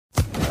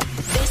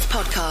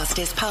podcast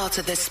is part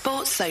of the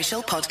Sports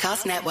Social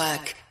Podcast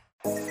Network.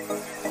 Lovely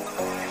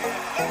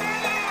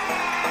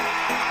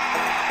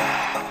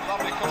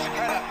cushion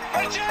header.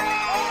 Richard!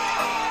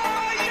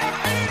 Oh, you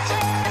beat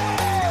it!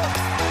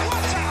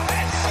 What a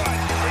headshot!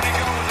 Really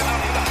goal was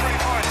enough for the 3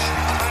 points.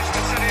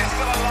 Manchester City is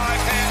still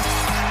alive here.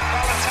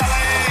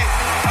 Balotelli,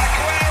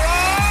 Aguero!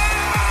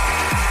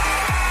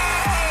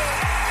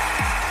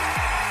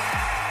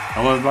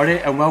 Hello everybody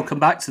and welcome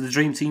back to the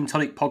Dream Team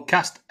Tonic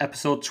podcast,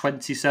 episode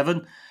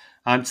 27.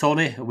 I'm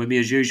Tony and with me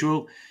as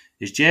usual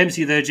is James. Are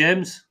you there,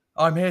 James?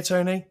 I'm here,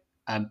 Tony.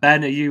 And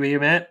Ben, are you here,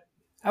 mate?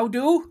 How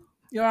do?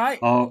 You alright?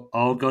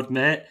 All good,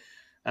 mate.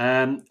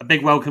 A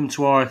big welcome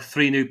to our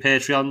 3 new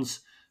Patreons,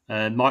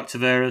 Mark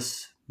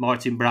Taveras,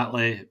 Martin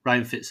Bratley,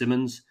 Ryan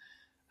Fitzsimmons.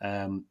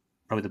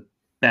 Probably the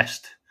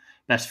best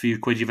few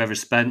quid you've ever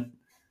spent.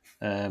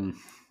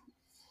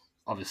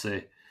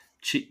 Obviously,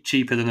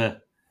 cheaper than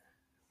a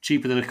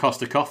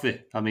cost of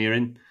coffee, I'm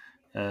hearing.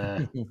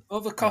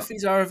 Other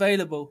coffees are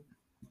available.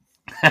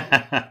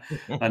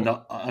 and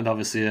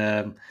obviously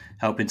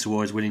helping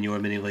towards winning your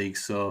mini league.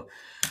 So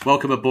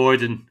welcome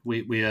aboard, and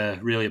we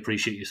really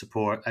appreciate your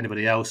support.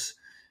 Anybody else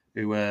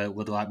who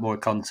would like more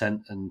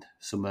content and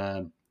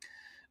some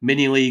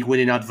mini league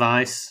winning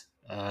advice,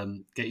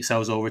 get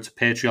yourselves over to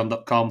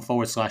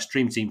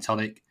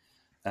patreon.com/DreamTeamTonic.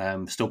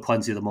 Still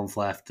plenty of the month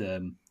left.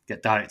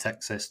 Get direct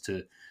access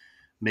to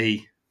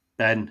me,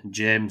 Ben, and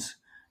James.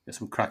 Get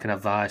some cracking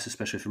advice,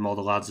 especially from all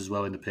the lads as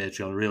well in the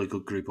Patreon. Really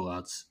good group of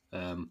lads.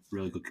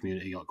 Really good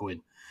community got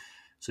going.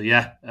 So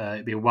yeah,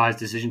 it'd be a wise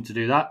decision to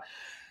do that.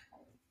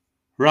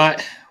 Right,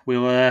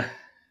 we'll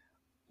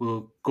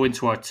go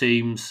into our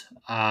teams.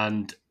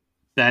 And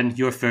Ben,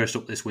 you're first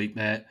up this week,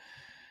 mate.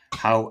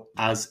 How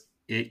has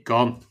it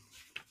gone?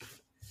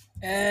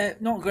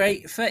 Not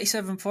great.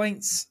 37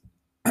 points.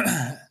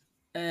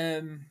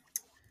 Edison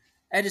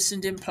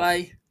didn't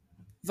play.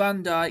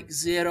 Van Dijk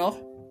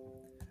 0.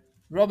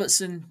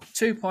 Robertson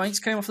 2 points.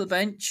 Came off the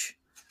bench.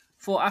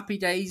 Thought happy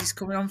days. He's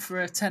coming on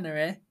for a tenner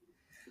here,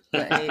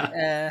 but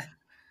it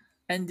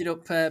ended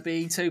up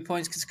being 2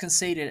 points because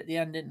conceded at the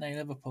end, didn't they,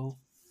 Liverpool?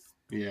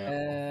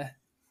 Yeah.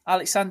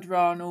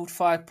 Alexander-Arnold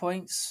 5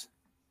 points.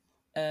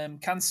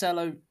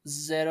 Cancelo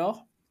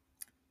 0.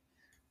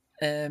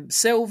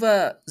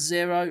 Silva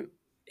 0.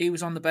 He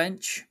was on the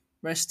bench,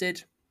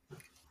 rested.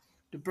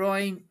 De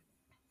Bruyne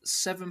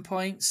 7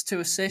 points, 2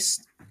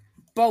 assists.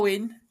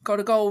 Bowen got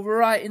a goal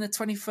right in the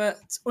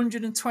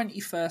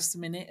 121st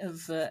minute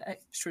of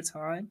extra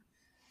time.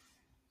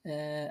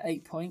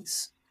 8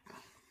 points.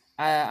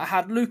 I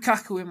had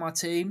Lukaku in my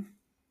team,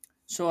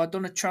 so I'd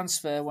done a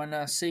transfer when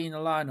I seen the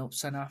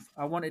lineups, and I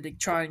wanted to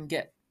try and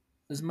get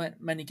as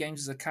many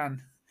games as I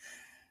can.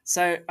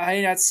 So I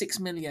only had 6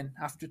 million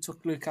after I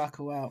took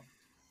Lukaku out.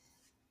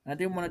 And I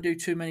didn't want to do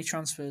too many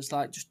transfers,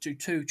 like just do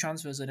 2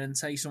 transfers and then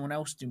say someone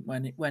else didn't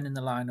win in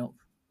the lineup.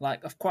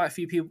 Like quite a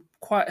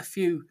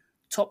few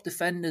top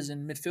defenders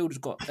and midfielders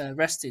got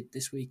rested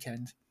this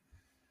weekend.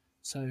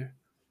 So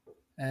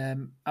I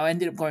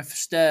ended up going for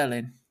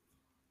Sterling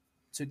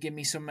to give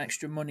me some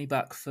extra money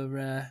back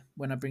for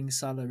when I bring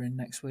Salah in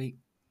next week.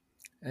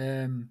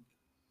 I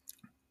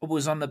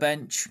was on the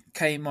bench,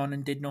 came on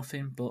and did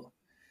nothing, but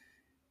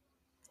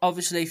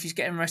obviously if he's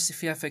getting rested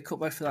for the FA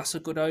Cup, that's a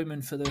good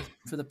omen for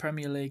the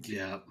Premier League.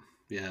 Yeah.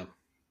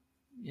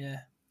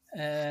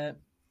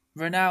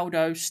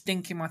 Ronaldo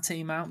stinking my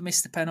team out,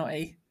 missed the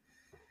penalty.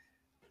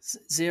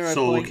 0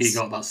 so points. Lucky he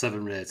got that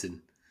 7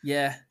 rating.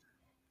 Yeah,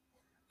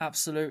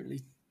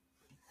 absolutely.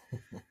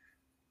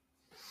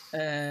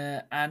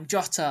 And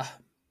Jota,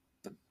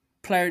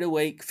 player of the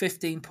week,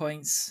 15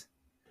 points.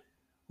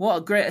 What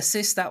a great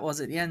assist that was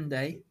at the end,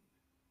 eh?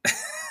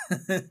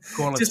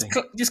 Quality.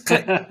 just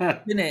click,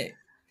 didn't it?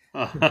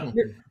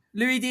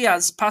 Luis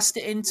Diaz passed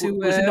it into...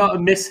 Was it not a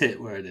miss hit,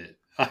 weren't it?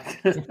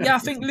 Yeah, I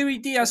think Luis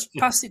Diaz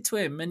passed it to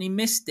him and he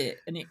missed it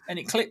and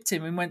it clipped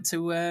him and went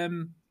to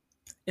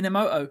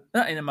Inamoto.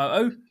 Not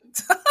Inamoto.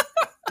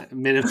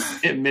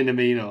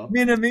 Minamino.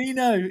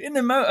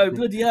 Inamoto.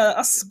 Bloody hell,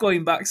 that's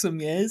going back some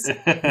years.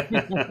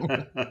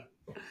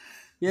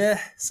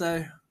 Yeah,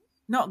 so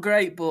not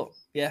great, but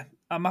yeah,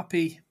 I'm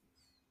happy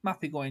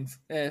going.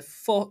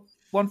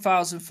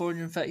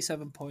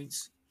 1,437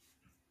 points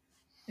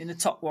in the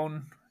top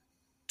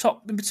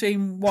in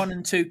between 1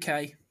 and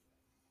 2K.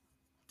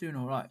 Doing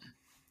all right.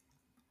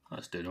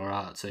 That's doing all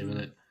right, team,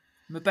 isn't it?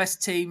 My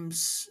best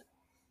teams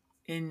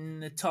in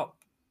the top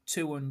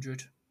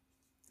 200.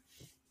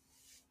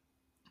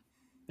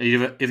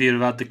 If you'd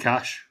have had the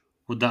cash,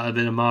 would that have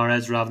been a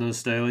Mahrez rather than a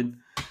Sterling?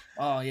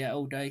 Oh yeah,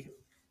 all day.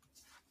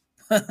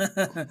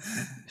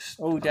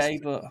 All day,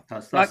 but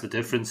that's the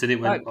difference, isn't it?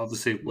 When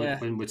obviously yeah.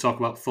 when we talk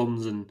about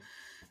funds and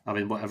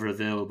having whatever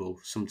available,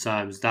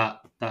 sometimes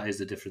that is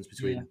the difference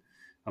between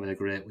having a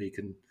great week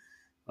and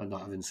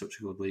not having such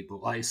a good week.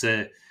 But like you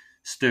say,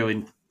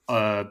 Sterling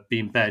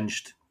being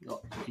benched,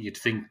 you'd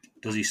think,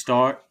 does he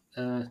start?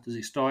 Does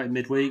he start in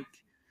midweek?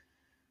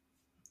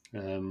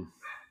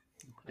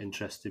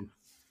 Interesting.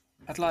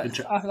 I'd like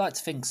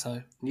to think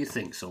so. You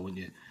think so,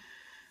 wouldn't you?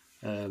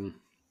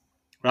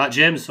 Right,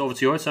 James, over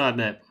to your side,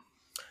 mate.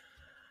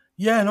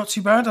 Yeah, not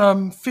too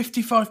bad.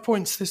 55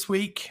 points this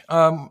week.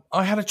 I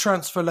had a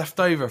transfer left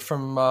over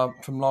from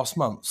last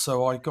month,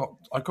 so I got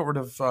rid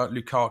of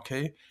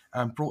Lukaku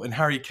and brought in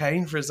Harry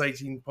Kane for his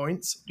 18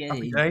 points.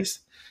 Happy Yay. days.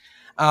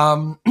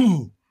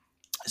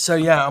 So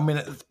yeah, I mean,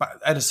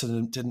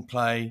 Edison didn't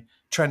play.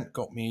 Trent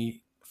got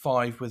me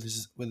 5 with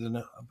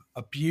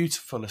a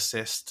beautiful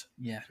assist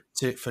Yeah.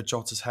 for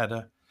Jota's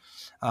header.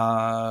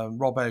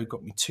 Robbo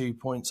got me 2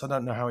 points. I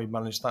don't know how he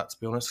managed that, to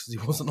be honest, because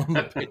he wasn't on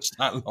the pitch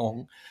that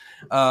long.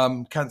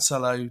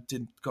 Cancelo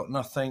got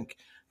nothing.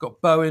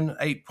 Got Bowen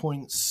 8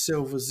 points,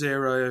 Silva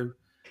 0,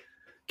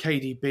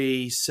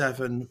 KDB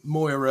 7,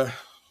 Moira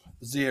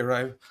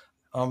 0.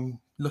 I'm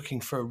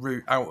looking for a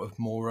route out of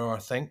Moira, I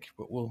think,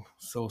 but we'll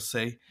still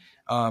see.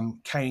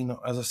 Kane,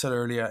 as I said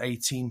earlier,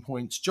 18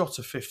 points.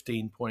 Jota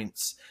 15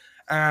 points,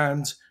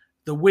 and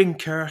the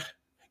Winker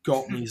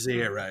got me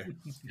 0.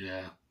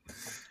 Yeah.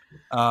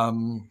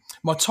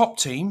 My top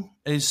team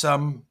is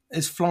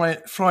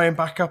flying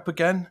back up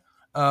again.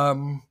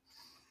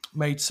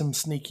 Made some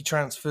sneaky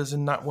transfers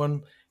in that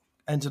one.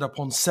 Ended up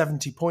on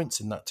 70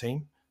 points in that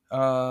team.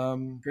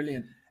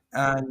 Brilliant.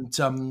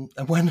 And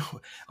when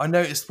I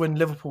noticed when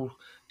Liverpool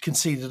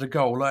conceded a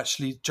goal, I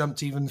actually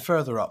jumped even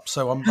further up.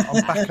 So I'm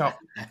back up.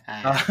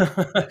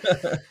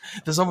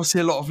 There's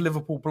obviously a lot of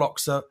Liverpool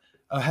blocks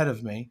ahead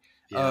of me.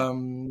 Yeah.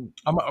 I'm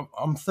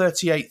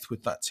 38th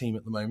with that team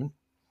at the moment.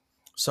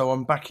 So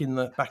I'm back in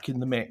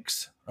the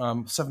mix.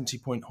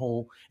 70-point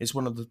haul is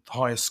one of the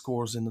highest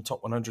scores in the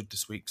top 100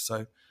 this week.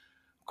 So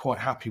quite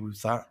happy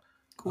with that.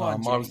 Go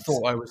on, I James.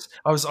 thought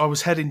I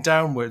was heading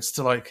downwards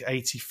to like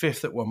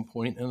 85th at one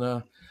point,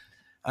 so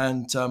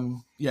I'm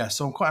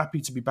quite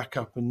happy to be back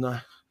up in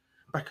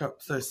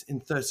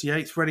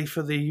 38th, ready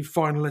for the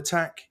final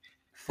attack.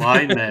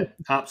 Flying, mate.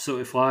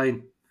 Absolutely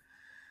flying.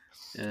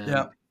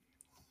 Yeah.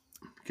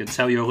 I can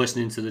tell you're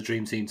listening to the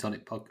Dream Team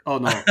Tonic podcast. Oh,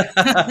 no.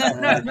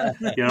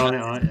 You're on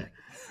it, aren't you?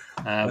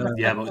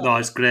 Yeah, but no,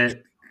 it's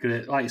great.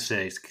 Great. Like you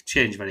say, it's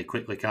changed very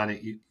quickly, can't it?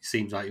 It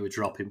seems like you were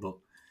dropping, but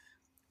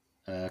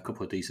a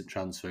couple of decent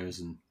transfers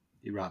and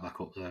you're right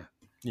back up there.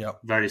 Yeah.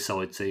 Very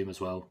solid team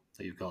as well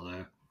that you've got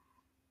there.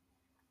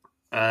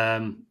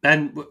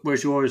 Ben,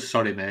 where's yours?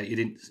 Sorry, mate, you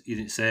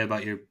didn't say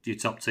about your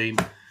top team.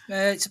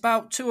 It's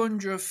about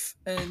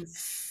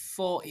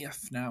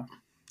 240th now.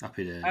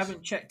 Happy days. I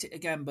haven't checked it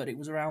again, but it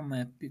was around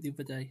there the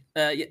other day,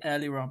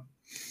 earlier on.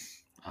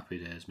 Happy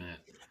days, mate.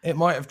 It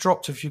might have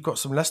dropped if you've got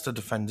some Leicester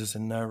defenders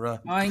in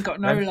there. I ain't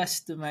got no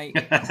Leicester, mate.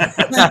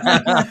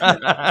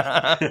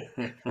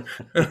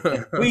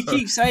 We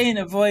keep saying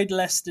avoid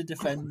Leicester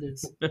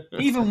defenders.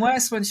 Even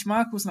worse when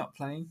Schmeichel's not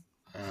playing.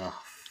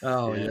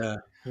 Oh yeah.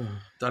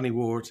 Danny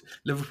Ward,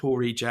 Liverpool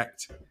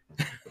reject.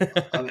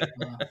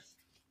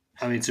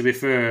 I mean, to be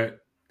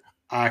fair,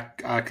 I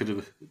could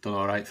have done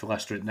all right for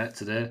Leicester at net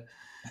today.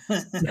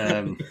 I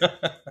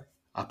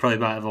probably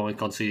might have only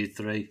conceded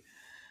 3.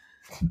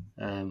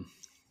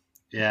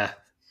 Yeah,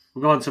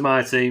 we'll go on to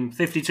my team.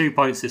 52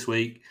 points this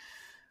week.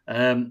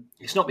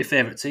 It's not my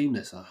favourite team.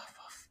 This, do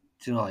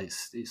you know,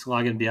 it's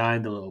lagging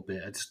behind a little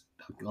bit.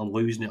 I'm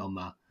losing it on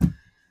my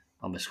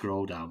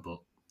scroll down. But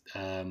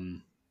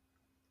when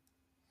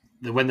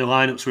the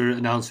lineups were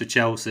announced for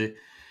Chelsea,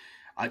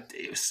 I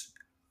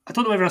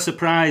don't know whether I was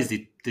surprised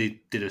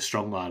they did a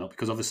strong lineup,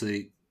 because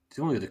obviously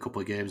they only had a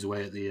couple of games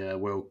away at the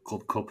World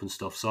Club Cup and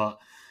stuff. So I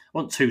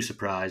wasn't too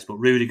surprised. But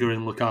Rudiger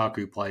and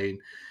Lukaku playing,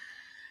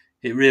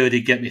 it really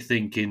did get me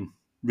thinking.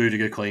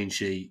 Rudiger clean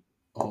sheet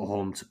at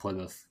home to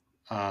Plymouth,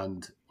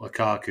 and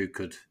Lukaku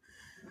could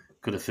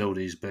have filled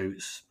his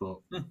boots, but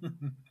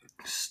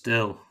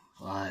still,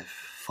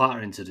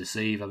 flattering to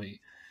deceive. I mean,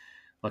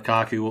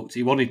 Lukaku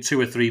he wanted 2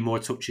 or 3 more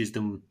touches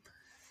than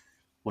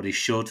what he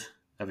should.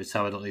 Every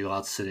time, I don't know if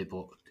I'd said it,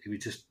 but he was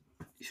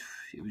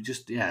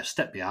just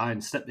step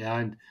behind,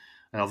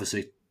 and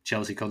obviously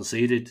Chelsea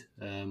conceded.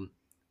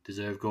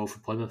 Deserved goal for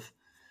Plymouth.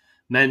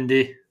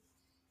 Mendy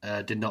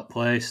did not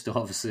play. Still,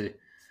 obviously,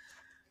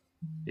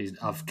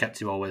 I've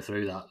kept him all the way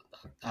through that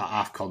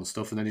AFCON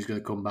stuff, and then he's going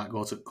to come back,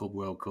 go to the Club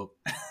World Cup.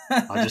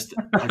 I just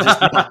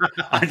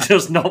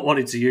not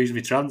wanted to use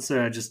my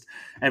transfer.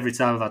 Every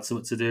time I've had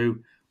something to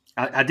do,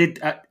 I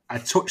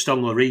touched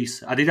on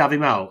Lloris. I did have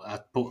him out. I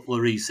put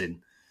Lloris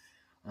in.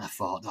 And I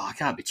thought, no, I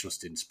can't be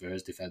trusting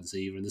Spurs defence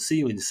either. And the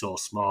ceiling's so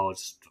small,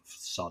 just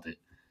sod it,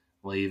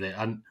 leave it.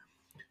 And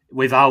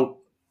without,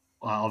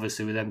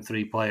 obviously, with them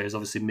 3 players,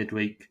 obviously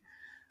midweek,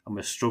 I'm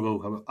going to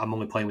struggle. I'm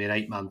only playing with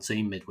an 8-man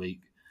team midweek.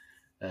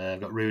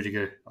 I've got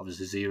Rudiger,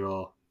 obviously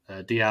 0.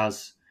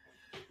 Diaz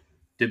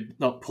did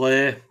not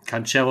play.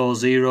 Cancelo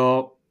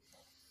 0.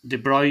 De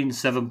Bruyne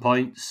 7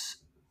 points.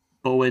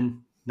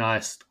 Bowen,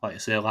 nice, like I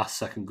say, last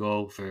second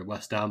goal for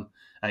West Ham,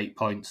 8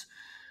 points.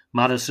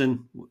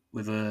 Maddison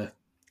with a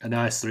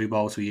nice through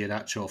ball to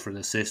Iheanacho for an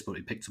assist, but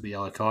he picked up a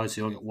yellow card, so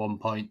he only got 1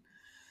 point.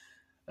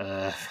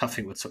 I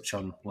think we'll touch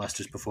on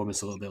Leicester's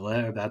performance a little bit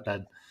later,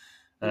 Ben.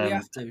 We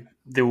have to.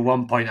 There were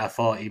 1 point I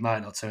thought he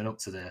might not turn up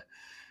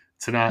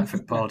tonight for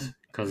the pod,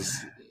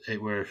 because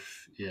it were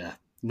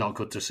not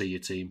good to see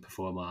your team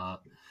perform like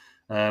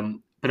that.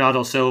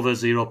 Bernardo Silva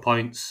 0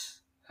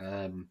 points.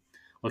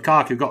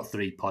 Lukaku got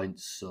 3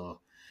 points,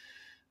 so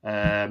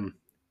and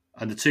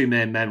the two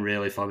main men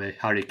really for me,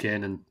 Harry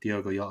Kane and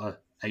Diogo Jota,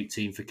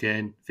 18 for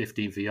Kane,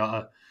 15 for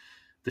Jota.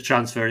 The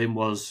transfer in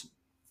was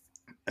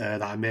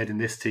that I made in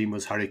this team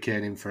was Harry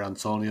Kane in for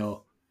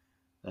Antonio.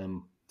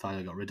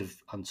 Finally got rid of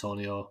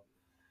Antonio.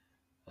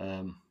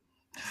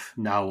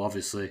 Now,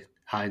 obviously,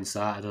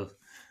 hindsight, I'd have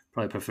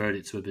probably preferred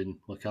it to have been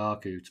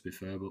Lukaku, to be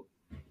fair, but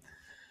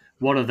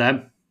one of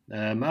them.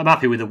 I'm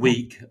happy with the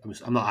week.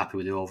 I'm not happy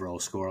with the overall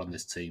score on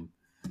this team.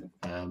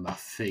 I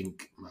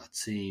think my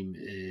team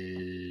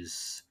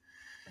is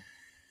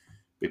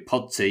with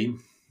pod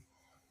team.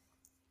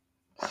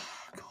 Oh,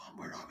 go on,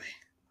 where are we?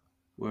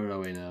 Where are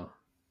we now?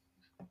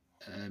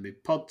 My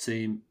pod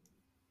team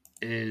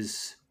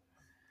is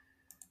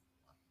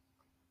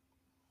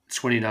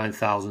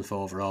 29,000th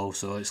overall,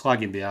 so it's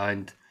lagging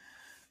behind.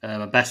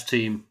 My best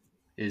team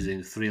is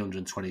in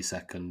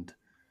 322nd.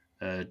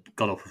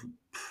 Got up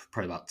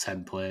probably about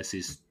 10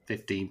 places,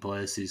 15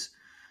 places.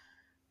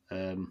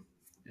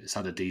 It's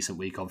had a decent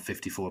week on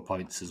 54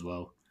 points as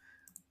well.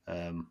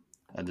 And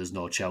there's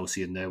no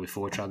Chelsea in there with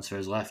 4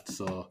 transfers left.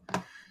 So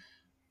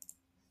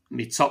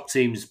my top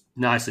team's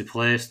nicely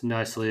placed,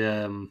 nicely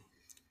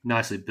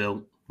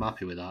built. I'm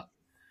happy with that.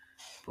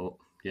 But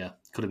yeah,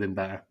 could have been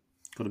better.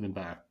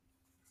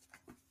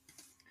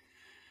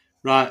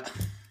 Right.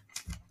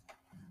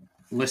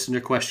 Listener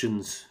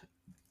questions.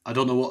 I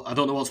don't know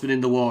what's been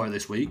in the water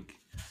this week,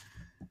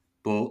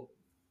 but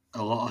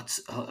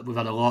we've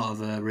had a lot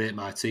of rate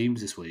my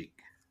teams this week.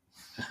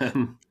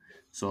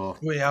 So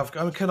we have.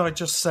 Can I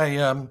just say,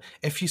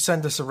 if you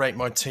send us a rate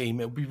my team,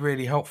 it would be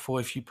really helpful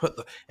if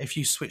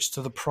you switch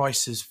to the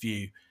prices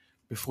view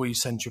before you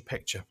send your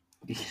picture.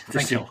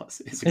 Thank you.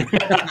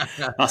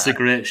 That's a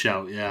great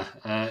shout. Yeah,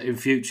 in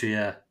future,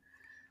 yeah,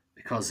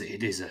 because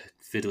it is a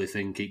fiddly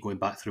thing. Keep going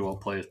back through all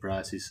players'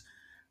 prices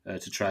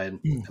to try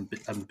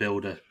and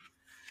build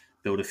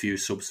a few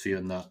subs for you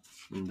and that.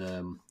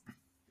 And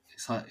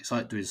it's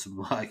like doing some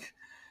like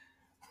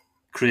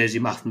crazy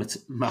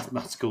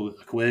mathematical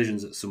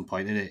equations at some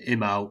point, isn't it?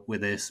 Him out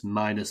with this,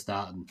 minus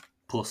that, and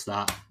plus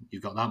that.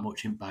 You've got that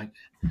much in bank.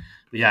 But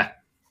yeah,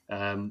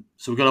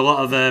 so we've got a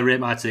lot of rate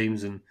my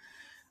teams and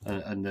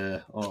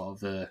a lot of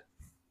the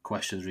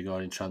questions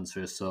regarding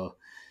transfers. So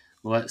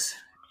let's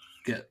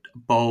get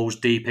balls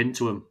deep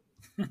into them.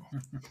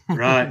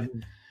 Right.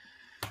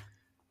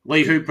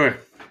 Lee Hooper.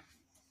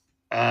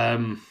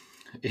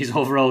 His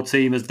overall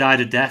team has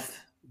died a death.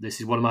 This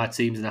is one of my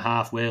teams in the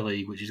halfway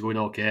league, which is going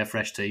okay,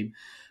 fresh team.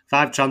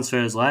 5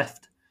 transfers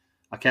left.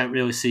 I can't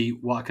really see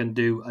what I can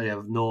do. I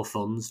have no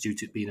funds due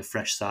to it being a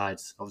fresh side.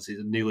 Obviously,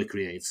 it's a newly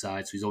created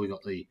side, so he's only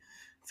got the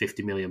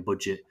 50 million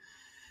budget.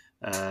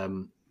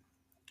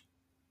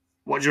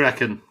 What do you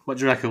reckon? What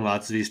do you reckon,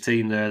 lads, of his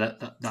team there,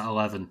 that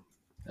 11?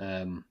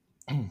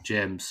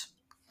 James?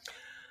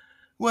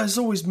 Well, there's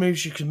always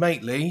moves you can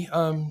make, Lee.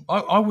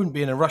 I wouldn't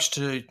be in a rush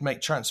to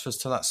make transfers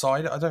to that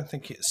side. I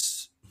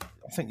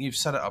think you've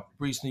set it up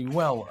reasonably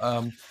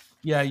well.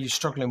 Yeah, you're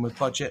struggling with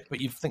budget,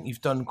 but you think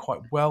you've done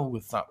quite well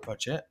with that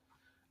budget.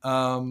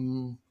 I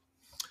mean,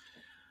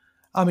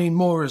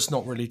 Mora's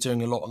not really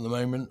doing a lot at the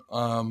moment.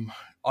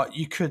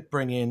 You could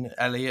bring in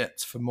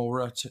Elliott for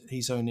Mora.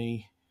 He's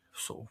only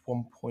sort of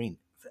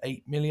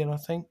 1.8 million, I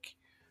think.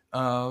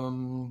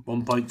 1.2.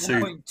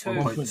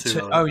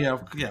 1.2. Oh, yeah,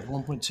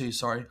 1.2,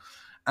 sorry.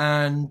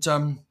 And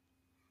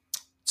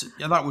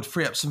that would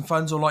free up some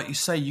funds, or like you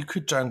say, you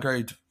could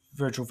downgrade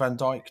Virgil van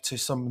Dijk to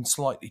someone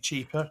slightly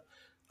cheaper.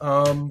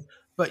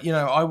 But,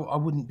 I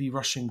wouldn't be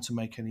rushing to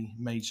make any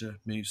major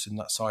moves in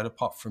that side,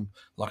 apart from,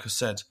 like I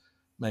said,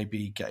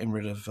 maybe getting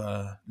rid of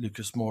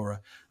Lucas Moura.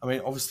 I mean,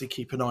 obviously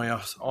keep an eye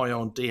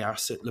on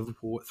Diaz at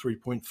Liverpool at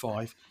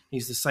 3.5.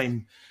 He's the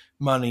same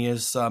money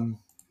as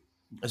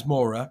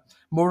Moura.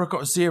 Moura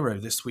got a 0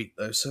 this week,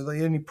 though, so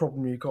the only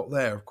problem you got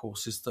there, of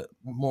course, is that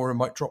Moura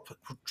might drop.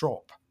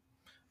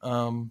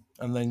 And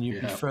then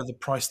you'd be further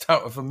priced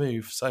out of a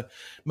move. So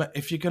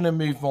if you're going to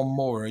move on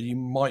Moura, you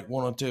might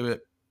want to do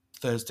it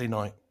Thursday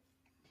night.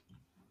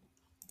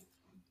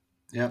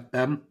 Yeah,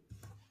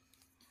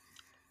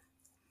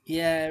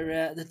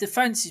 Yeah, the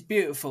defence is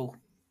beautiful.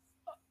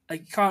 You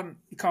can't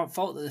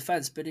fault the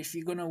defence, but if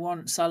you're going to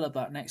want Salah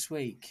back next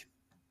week,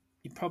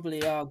 you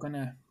probably are going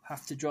to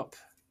have to drop.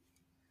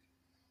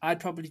 I'd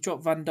probably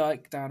drop Van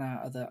Dijk down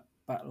out of that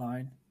back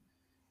line.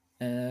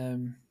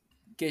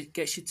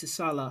 Gets you to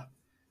Salah,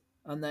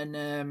 and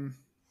then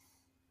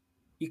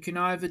you can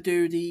either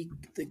do the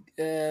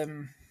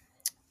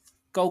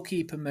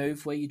goalkeeper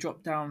move where you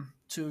drop down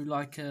to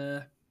like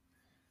a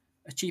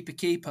cheaper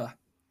keeper.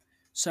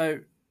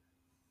 So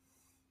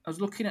I was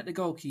looking at the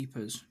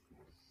goalkeepers,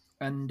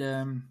 and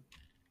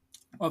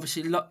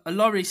obviously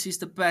Lloris is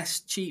the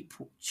best cheap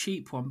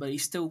one, but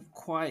he's still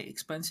quite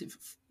expensive.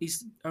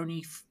 He's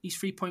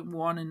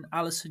 3.1, and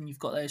Alisson you've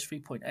got there is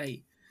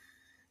 3.8.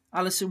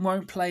 Alisson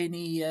won't play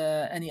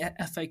any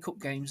FA Cup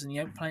games, and he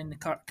won't play in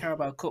the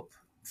Carabao Cup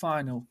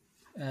final.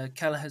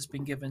 Keller has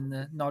been given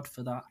the nod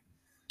for that.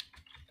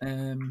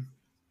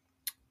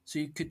 So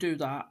you could do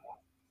that.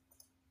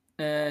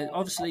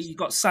 Obviously, you've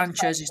got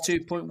Sanchez is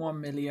 2.1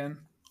 million,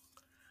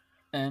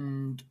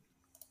 and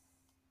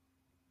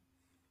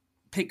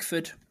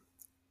Pickford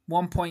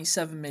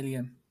 1.7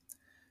 million.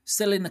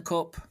 Still in the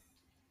cup.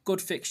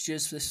 Good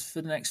fixtures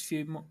for the next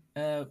few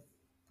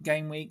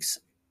game weeks.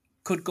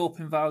 Could go up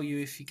in value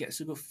if he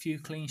gets a good few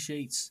clean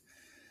sheets.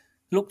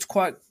 Looked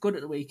quite good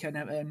at the weekend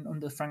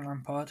under Frank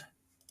Lampard.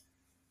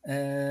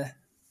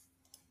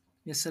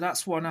 So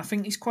that's one. I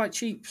think he's quite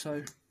cheap,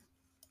 so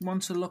one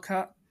to look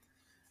at.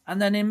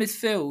 And then in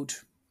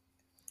midfield,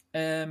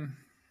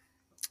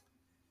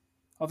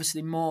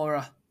 obviously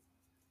Mora.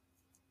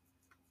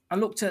 I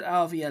looked at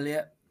Harvey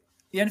Elliott.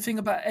 The only thing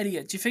about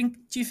Elliott, do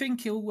you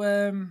think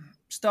he'll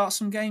start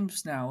some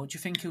games now, or do you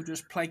think he'll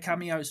just play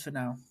cameos for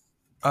now?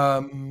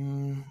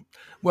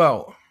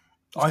 Well,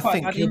 It's I quite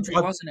think a bad injury,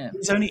 wasn't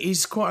it?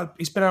 he's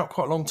been out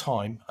quite a long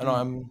time,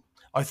 and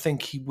I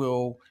think he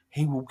will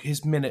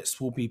his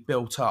minutes will be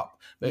built up.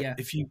 But Yeah.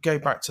 if you go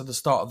back to the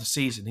start of the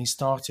season, he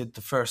started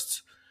the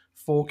first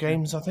 4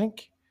 games, I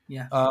think.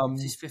 Yeah,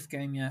 it's his 5th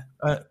game, yeah.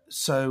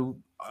 So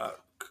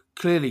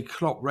clearly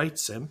Klopp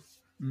rates him.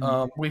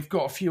 We've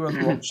got a few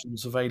other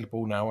options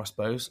available now, I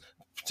suppose,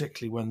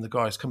 particularly when the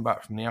guys come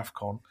back from the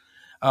AFCON.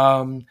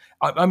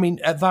 I mean,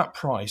 at that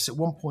price, at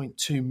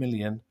 1.2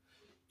 million,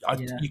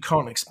 you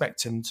can't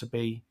expect him to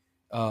be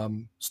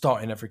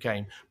starting every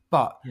game.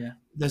 But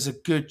there's a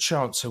good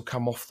chance he'll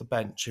come off the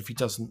bench if he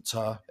doesn't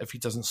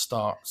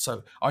start.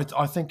 So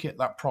I think at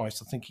that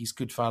price, I think he's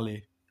good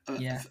value.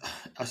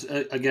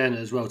 Again,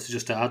 as well,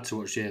 to add to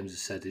what James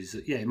has said, is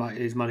that his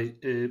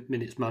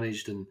minutes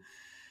managed,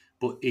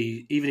 but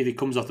even if he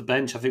comes off the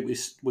bench, I think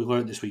we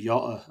learned this with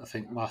Jota. I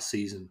think last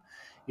season,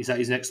 is that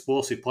he's an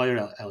explosive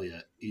player.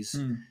 Elliott, he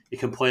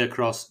can play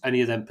across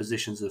any of them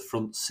positions of the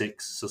front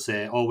 6. So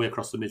say all the way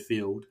across the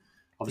midfield,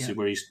 obviously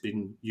where he's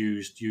been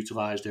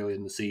utilised early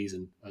in the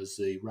season as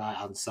the right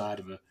hand side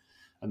of a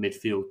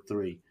midfield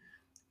 3.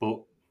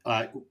 But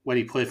when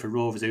he played for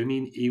Rovers, I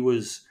mean, he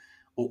was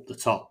up the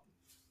top.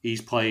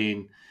 He's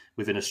playing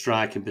within a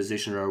striking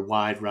position or a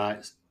wide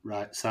right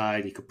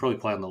side. He could probably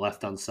play on the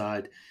left hand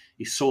side.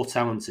 He's so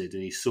talented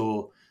and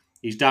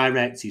he's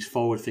direct. He's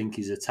forward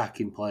thinking. He's an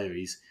attacking player.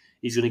 He's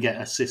going to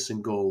get assists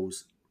and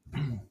goals.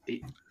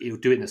 He'll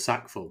do it in a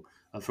sackful.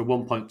 And for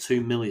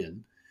 1.2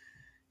 million,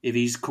 if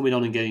he's coming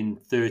on and getting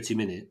 30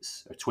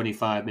 minutes or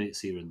 25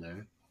 minutes here and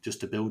there just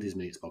to build his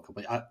minutes back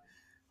up,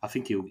 I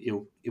think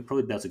he'll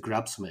probably be able to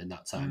grab something in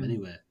that time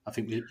anyway. I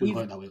think we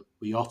learned that with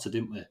Jota,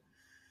 didn't we?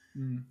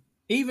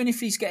 Even if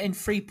he's getting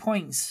 3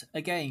 points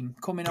a game,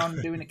 coming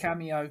on doing a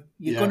cameo,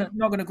 you're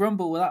not going to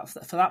grumble with that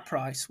for that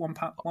price,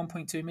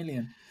 1.2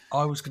 million.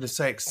 I was going to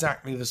say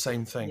exactly the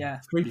same thing.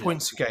 Yeah. 3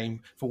 points a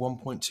game for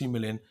 1.2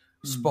 million,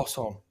 spot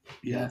on.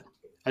 Yeah.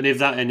 And if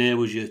that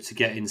enables you to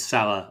get in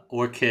Salah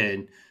or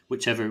Kane,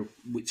 whichever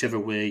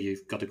way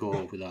you've got to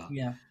go with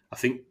that, I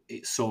think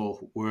it's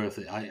so worth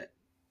it.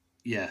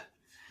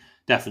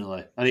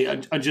 Definitely.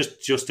 And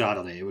just to add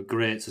on it was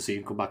great to see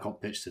him come back on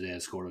pitch today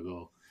and score a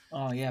goal.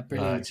 Oh yeah,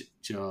 brilliant.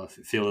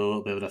 Feel a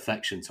little bit of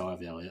affection to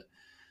Harvey Elliott.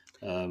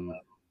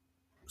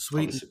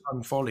 Sweet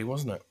and folly,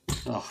 wasn't it?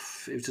 Oh,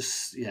 it was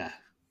just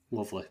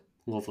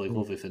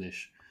lovely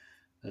finish.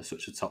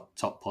 Such a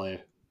top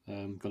player.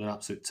 Got an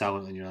absolute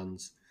talent in your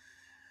hands.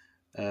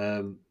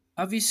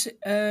 Have you seen,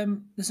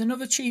 there's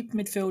another cheap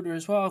midfielder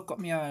as well I've got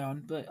my eye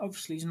on, but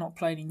obviously he's not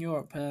playing in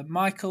Europe.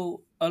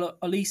 Michael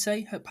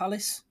Olise at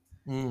Palace.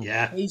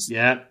 He's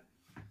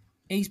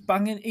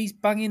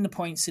banging the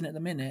points in at the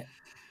minute.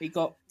 He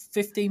got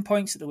 15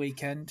 points at the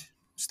weekend.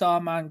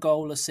 Starman,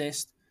 goal,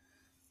 assist.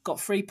 Got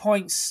 3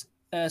 points,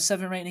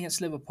 7 rating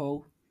against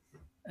Liverpool.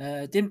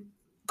 Didn't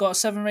got a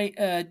 7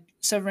 rating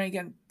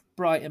against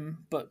Brighton,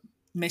 but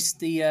missed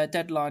the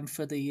deadline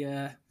for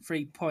the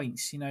 3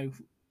 points. You know,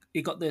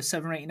 he got the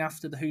 7 rating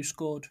after the who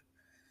scored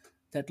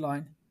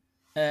deadline.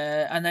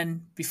 And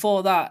then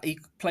before that, he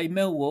played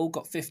Millwall,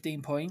 got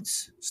 15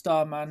 points.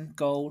 Starman,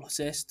 goal,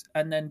 assist.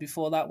 And then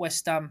before that,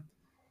 West Ham,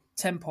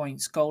 10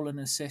 points, goal and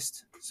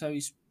assist. So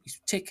he's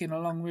ticking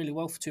along really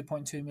well for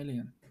 2.2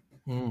 million.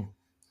 And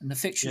the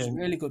fixture's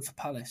really good for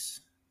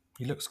Palace.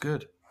 He looks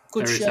good.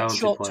 Good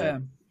short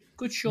term.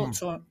 Good short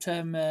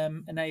term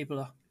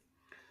enabler.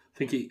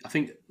 I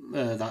think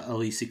that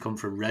Elise come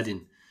from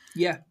Reading.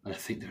 Yeah. And I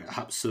think they're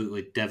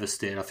absolutely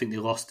devastated. I think they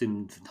lost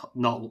him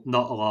not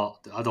a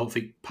lot. I don't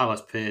think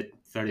Palace paid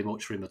very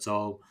much for him at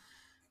all.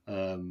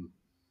 And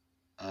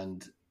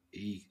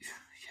he's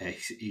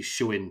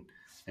showing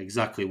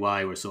exactly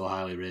why we're so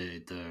highly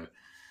rated there.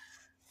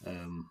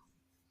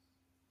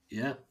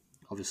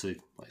 Obviously,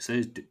 like I say,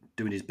 he's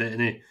doing his bit, isn't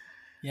he?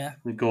 Yeah.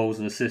 With goals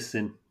and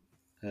assisting.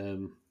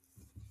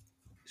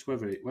 It's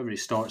whether he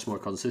starts more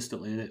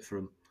consistently in it for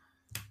him.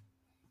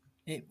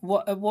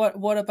 What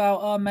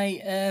about our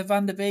mate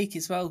Van der Beek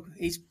as well?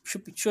 He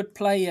should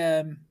play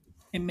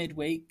in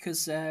midweek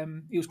because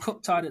he was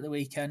cup tied at the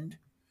weekend.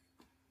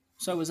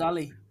 So was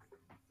Ali.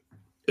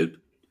 Do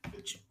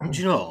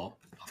you know?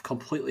 I've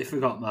completely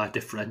forgot my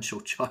differential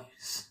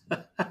choice. I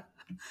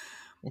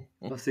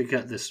have to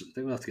get this. I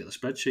think we'll have to get the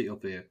spreadsheet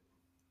up here.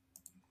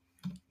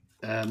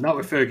 Not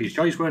with Fergie's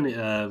choice, weren't it?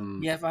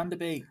 Yeah, Van der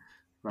Beek.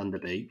 Van der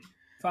Beek.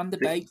 Van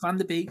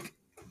der Beek.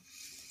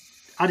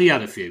 Had he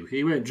had a few?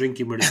 He weren't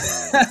drinking with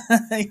his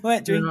He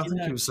weren't Yeah, I drinking. think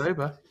No. he was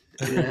sober.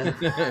 Yeah.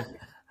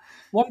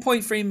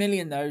 1.3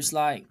 million though is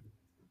like,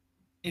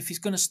 if he's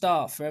going to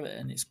start for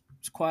Everton, it's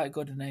quite a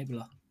good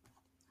enabler.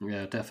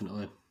 Yeah,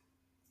 definitely.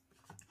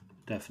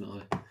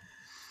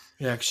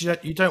 Yeah, because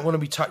you don't want to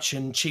be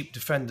touching cheap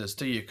defenders,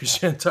 do you?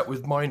 Because you end up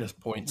with minus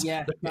points.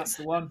 Yeah, that's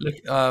the one. Look,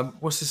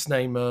 what's his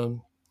name?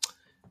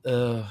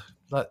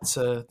 That's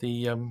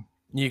the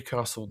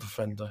Newcastle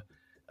defender.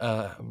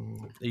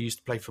 He used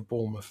to play for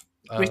Bournemouth.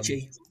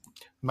 Richie.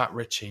 Matt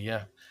Ritchie,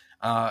 yeah.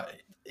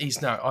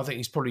 He's now, I think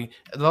he's probably,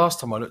 the last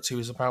time I looked, he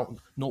was about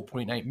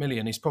 0.8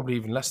 million. He's probably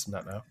even less than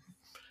that now.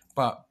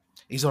 But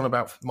he's on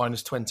about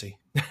minus 20.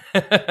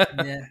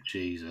 Yeah.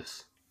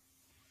 Jesus.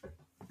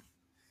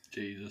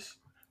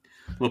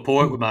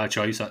 Laporte with my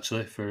choice,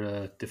 actually,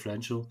 for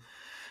differential.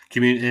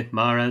 Community,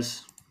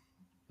 Mahrez.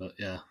 But,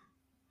 yeah.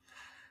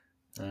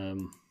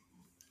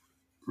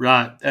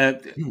 Right.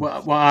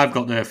 What I've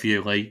got there for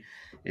you, Lee,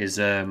 is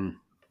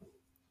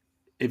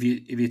if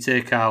you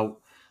take out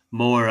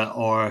Mora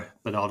or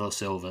Bernardo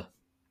Silva,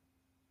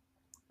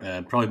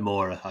 probably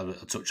Mora, I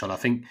would touch on. I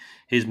think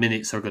his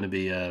minutes are going to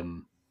be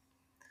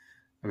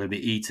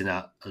eaten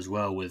at as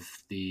well,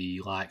 with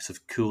the likes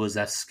of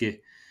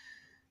Kulusevski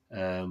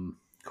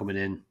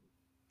coming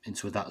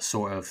into that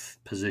sort of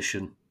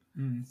position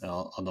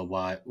on the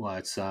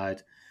wide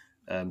side.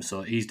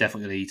 So he's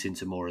definitely going to eat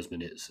into Mora's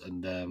minutes.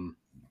 And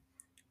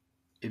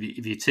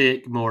if you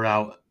take Mora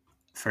out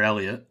for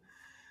Elliott,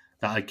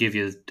 that'll give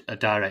you a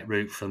direct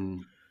route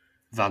from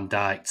Van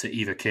Dijk to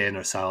either Kane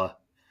or Salah.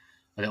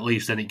 And at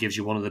least then it gives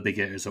you one of the big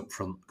hitters up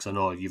front. Because I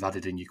know you've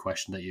added in your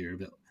question that you're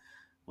a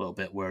little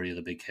bit wary of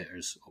the big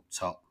hitters up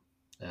top,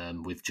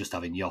 with just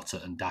having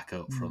Jota and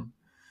Daka up front.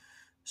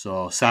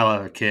 So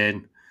Salah or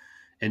Kane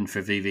in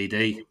for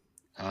VVD,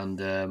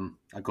 and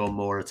I go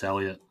more at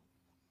Elliott.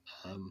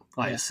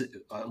 Like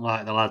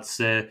the lads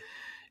say,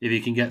 if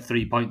you can get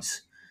 3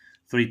 points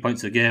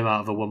a game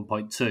out of a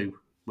 1.2,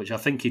 which I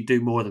think he'd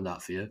do more than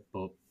that for you,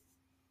 but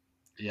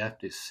yeah,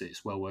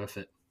 it's well worth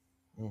it.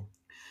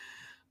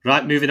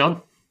 Right, moving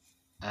on.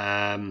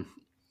 Connor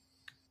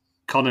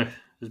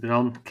has been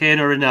on. Kane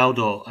or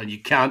Ronaldo, and you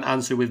can't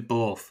answer with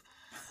both.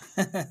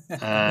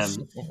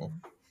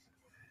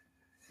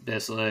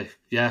 Basically,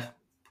 yeah.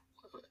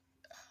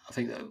 I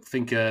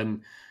think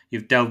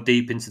you've delved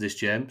deep into this,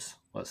 James.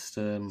 Let's.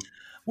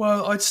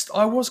 Well,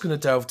 I was going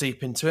to delve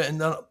deep into it,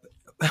 and then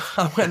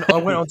I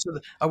went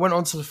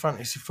onto the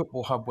Fantasy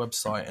Football Hub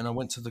website, and I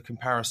went to the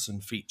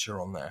comparison feature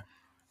on there,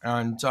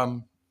 and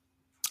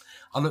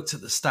I looked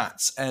at the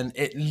stats, and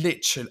it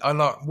literally,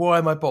 why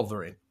am I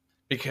bothering?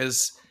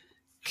 Because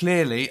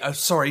clearly,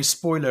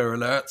 spoiler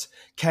alert,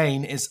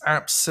 Kane is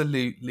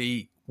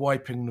absolutely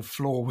wiping the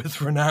floor with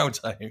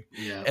Ronaldo.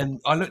 Yeah.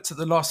 And I looked at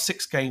the last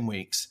 6 game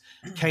weeks.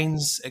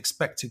 Kane's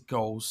expected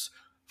goals,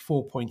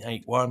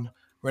 4.81.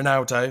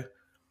 Ronaldo,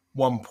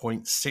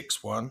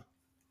 1.61.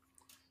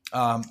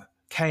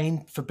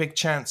 Kane, for big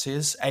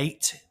chances,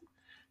 8.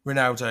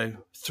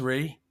 Ronaldo,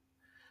 3.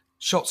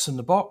 Shots in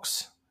the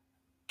box,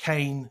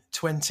 Kane,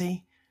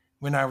 20.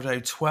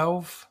 Ronaldo,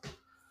 12.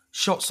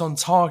 Shots on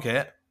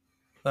target,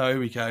 here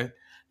we go.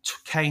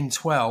 Kane,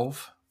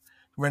 12.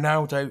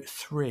 Ronaldo,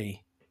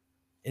 3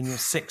 in the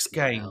 6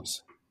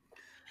 games.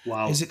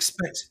 Wow. His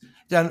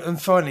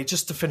and finally,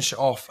 just to finish it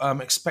off,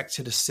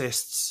 expected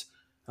assists,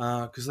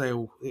 because it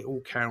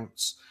all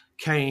counts.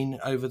 Kane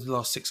over the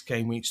last 6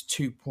 game weeks,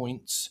 2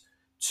 points,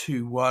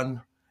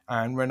 2-1,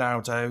 and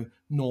Ronaldo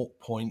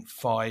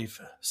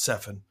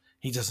 0.57.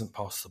 He doesn't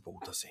pass the ball,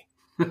 does he?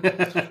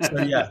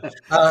 So yeah,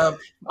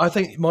 I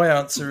think my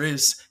answer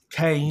is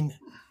Kane.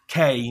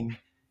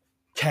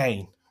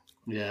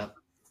 Yeah.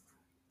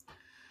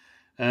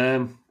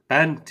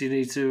 Ben, do you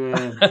need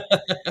to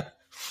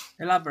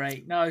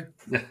elaborate? No,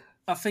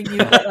 I think you've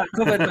got that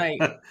covered,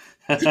 mate.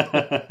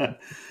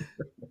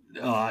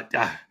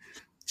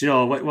 Do you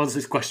know, once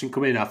this question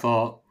come in, I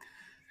thought,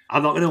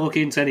 I'm not going to look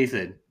into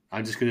anything.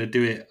 I'm just going to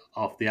do it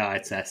off the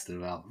eye test.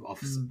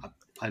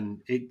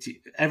 And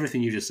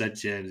everything you just said,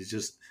 James, it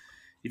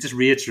just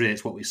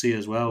reiterates what we see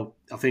as well.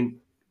 I think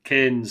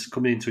Kane's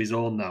coming into his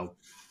own now,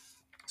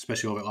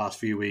 especially over the last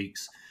few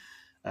weeks.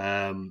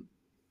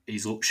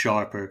 He's looked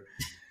sharper.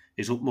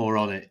 He's looked more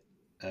on it.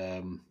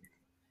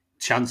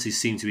 Chances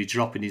seem to be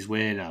dropping his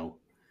way now,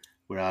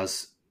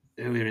 whereas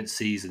earlier in the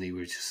season he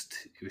was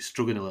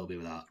struggling a little bit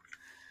with that.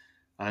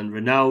 And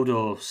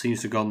Ronaldo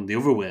seems to have gone the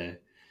other way,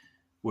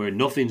 where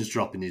nothing's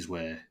dropping his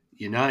way.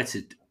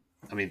 United,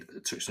 I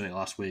touched on it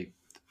last week.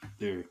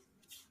 They've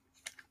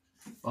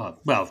gone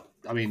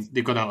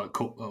out at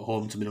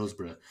home to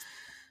Middlesbrough.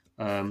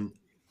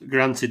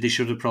 Granted, they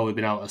should have probably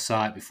been out of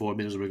sight before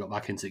Middlesbrough got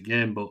back into the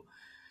game, but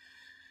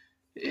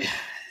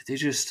they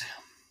just...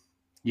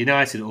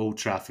 United at Old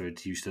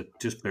Trafford used to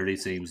just bury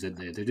teams,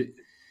 didn't they?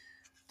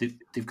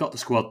 They've got the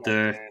squad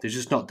there. They're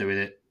just not doing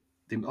it.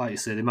 Like you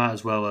say, they might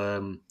as well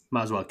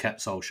have kept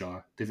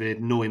Solskjaer. They've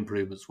made no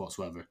improvements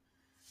whatsoever.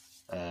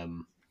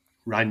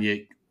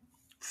 Ranić,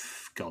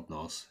 God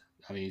knows.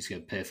 I mean, he's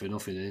getting paid for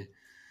nothing, eh?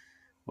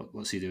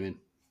 What's he doing?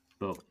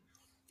 But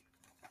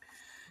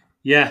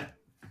yeah,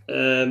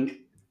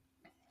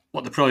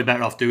 what they're probably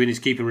better off doing is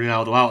keeping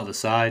Ronaldo out of the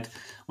side,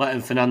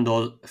 letting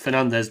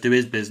Fernandez do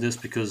his business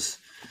because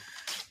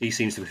he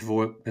seems to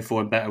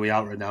perform better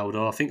without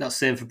Ronaldo. I think that's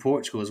the same for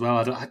Portugal as well.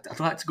 I'd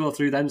like to go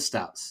through them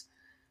stats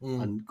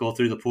and go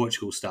through the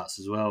Portugal stats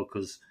as well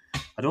because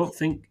I don't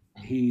think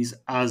he's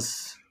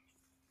as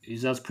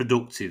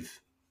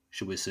productive,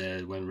 should we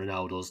say, when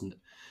Ronaldo's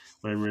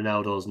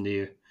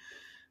near.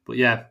 But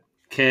yeah,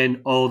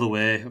 Kane all the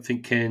way. I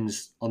think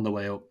Kane's on the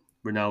way up.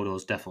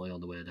 Ronaldo's definitely on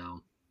the way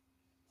down.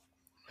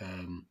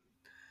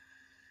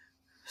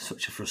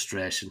 Such a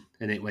frustration,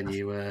 isn't it, when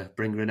you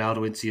bring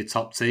Ronaldo into your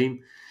top team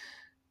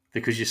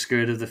because you're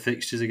scared of the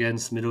fixtures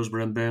against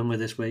Middlesbrough and Burnley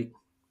this week.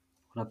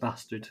 What a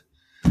bastard.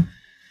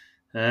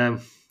 Yeah.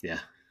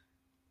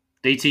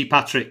 DT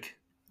Patrick,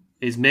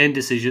 his main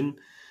decision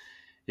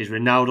is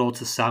Ronaldo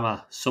to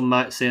Salah. Some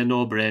might say a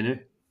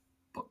no-brainer,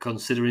 but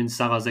considering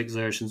Salah's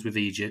exertions with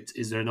Egypt,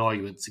 is there an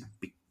argument to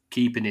be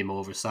keeping him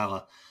over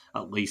Salah,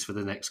 at least for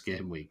the next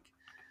game week?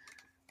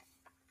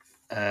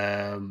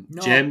 No.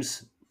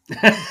 James? Go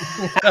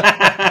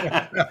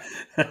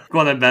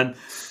on then, Ben.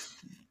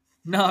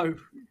 No.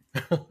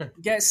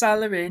 Get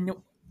Salah in.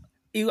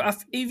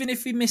 Even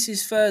if he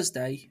misses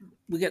Thursday,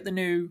 we get the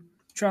new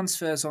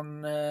transfers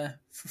on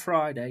for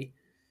Friday.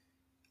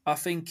 I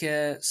think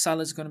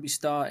Salah's going to be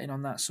starting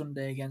on that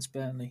Sunday against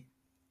Burnley.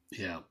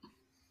 Yeah.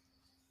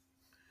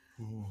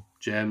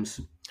 James?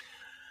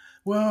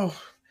 Well,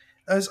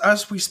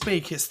 as we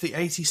speak, it's the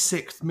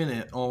 86th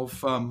minute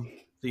of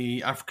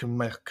the African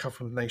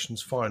Cup of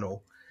Nations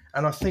final.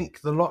 And I think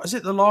is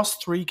it the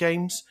last three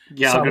games?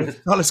 Yeah,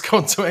 Salah's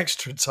gone to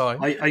extra time.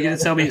 Are you going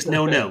to tell me it's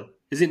 0-0?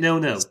 Is it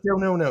 0-0? Still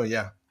 0-0,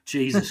 yeah.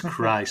 Jesus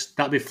Christ.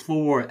 That'd be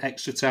 4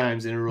 extra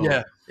times in a row.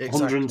 Yeah,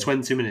 exactly.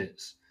 120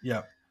 minutes.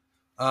 Yeah.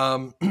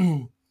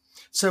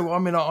 So, I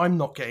mean, I'm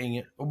not getting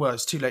it. Well,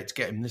 it's too late to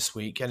get him this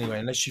week anyway,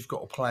 unless you've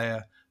got a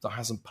player that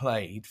hasn't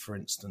played, for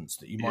instance,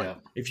 that you might,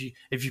 if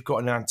you've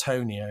got an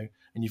Antonio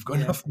and you've got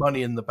enough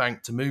money in the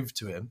bank to move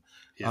to him,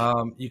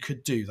 you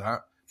could do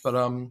that. But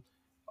I'm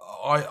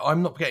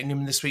not getting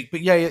him this week.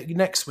 But yeah,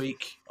 next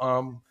week,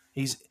 I'm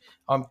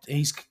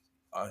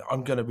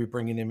going to be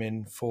bringing him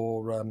in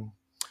for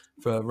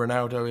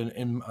Ronaldo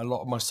in a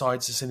lot of my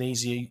sides. It's an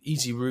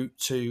easy route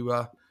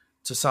to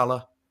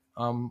Salah.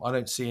 I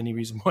don't see any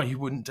reason why you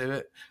wouldn't do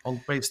it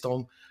based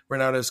on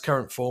Ronaldo's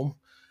current form.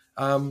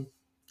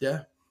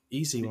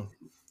 Easy one.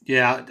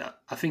 Yeah,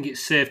 I think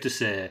it's safe to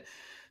say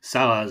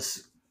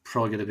Salah's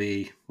probably going to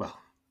be,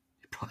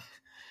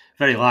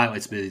 very likely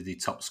to be the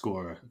top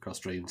scorer across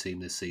Dream Team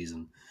this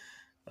season.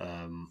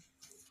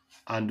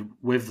 And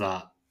with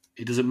that,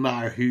 it doesn't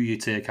matter who you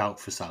take out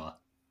for Salah.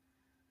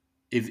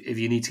 If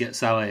you need to get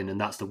Salah in, and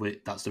that's the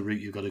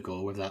route you've got to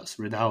go, whether that's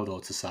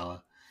Ronaldo to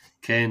Salah,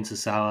 Kane to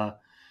Salah,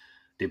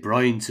 De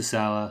Bruyne to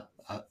Salah,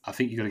 I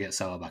think you've got to get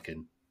Salah back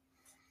in.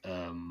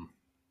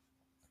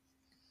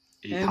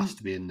 He has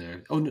to be in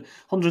there.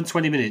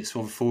 120 minutes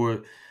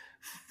over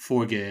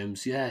four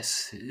games.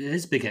 Yes, it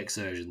is big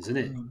exertions, isn't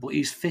it? But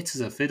he's fit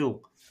as a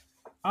fiddle.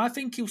 I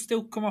think he'll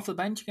still come off the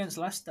bench against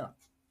Leicester.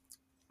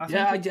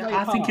 I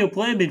think he'll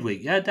play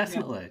midweek. Yeah,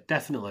 definitely.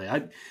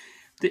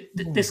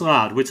 This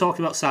lad, we're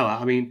talking about Salah.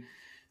 I mean,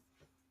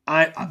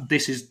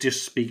 this is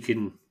just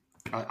speaking.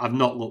 I've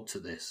not looked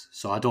at this,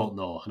 so I don't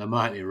know, and I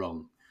might be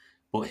wrong.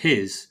 But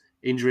his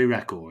injury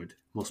record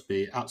must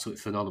be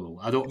absolutely phenomenal.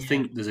 I don't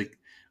think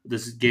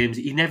there's games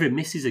he never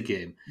misses a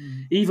game.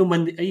 Even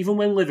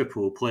when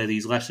Liverpool play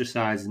these lesser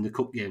sides in the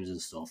cup games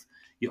and stuff,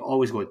 you're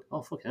always going,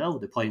 oh fucking hell,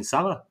 they're playing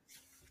Salah.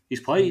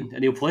 He's playing,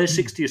 and he'll play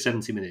 60 or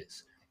 70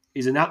 minutes.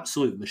 He's an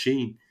absolute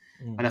machine.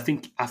 And I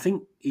think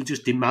he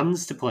just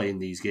demands to play in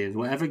these games,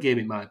 whatever game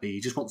it might be.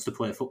 He just wants to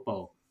play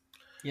football.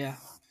 Yeah.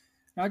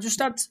 Now, just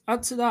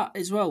add to that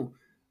as well.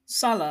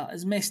 Salah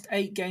has missed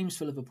 8 games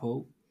for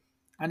Liverpool,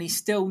 and he's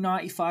still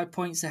 95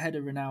 points ahead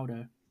of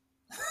Ronaldo.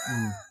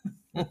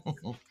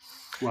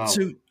 Wow.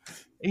 So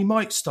he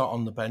might start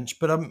on the bench,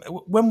 but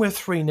when we're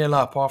 3-0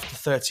 up after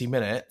 30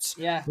 minutes,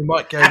 we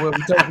might go, well,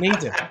 we don't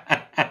need him.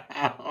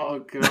 Oh,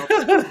 God.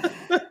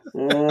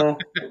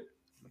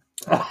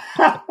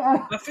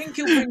 I think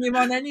he'll bring him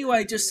on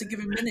anyway, just to give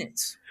him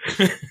minutes.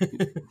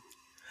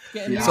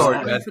 Get him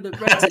Sorry, man. for the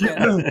Reds again.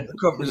 I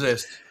can't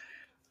resist.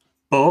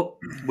 But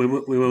we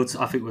will.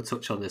 I think we'll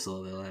touch on this a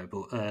little bit later.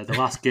 But the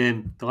last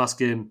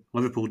game,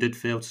 Liverpool did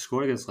fail to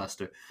score against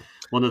Leicester.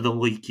 One of the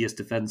leakiest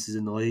defences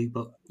in the league.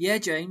 But yeah,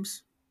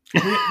 James.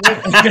 To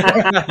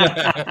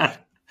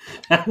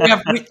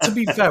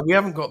be fair, we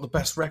haven't got the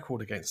best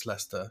record against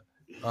Leicester.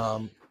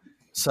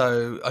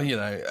 So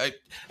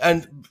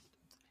and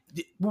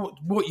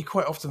what you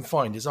quite often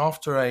find is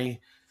after a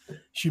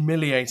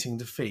humiliating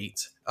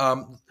defeat,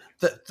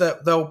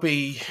 that they'll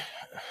be.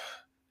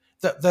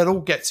 They'll all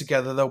get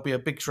together. There'll be a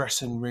big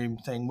dressing room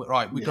thing.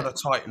 Right, we've got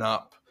to tighten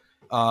up.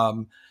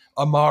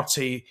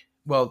 Amartey,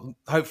 well,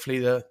 hopefully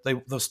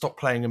they'll stop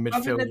playing a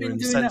midfielder been in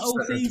doing that all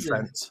centre season?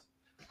 defence.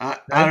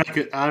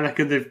 I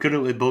reckon they've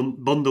currently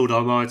bundled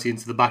Marty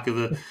into the back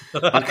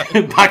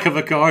of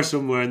a car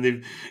somewhere, and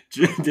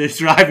they're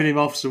driving him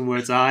off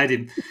somewhere to hide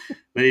him.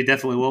 But he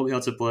definitely won't be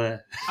able to play.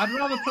 I'd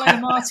rather play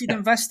Marty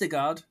than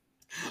Vestergaard.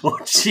 Oh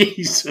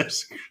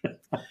Jesus!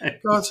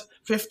 God,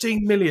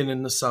 15 million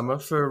in the summer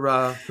for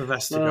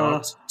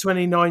Vestergaard.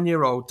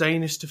 29-year-old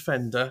Danish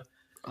defender,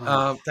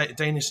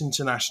 Danish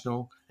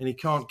international, and he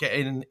can't get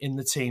in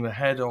the team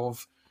ahead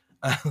of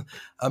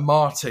a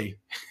Marty,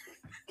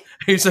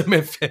 who's a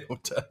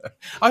midfielder.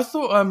 I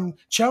thought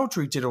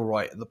Chowdhury did all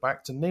right at the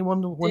back, didn't he?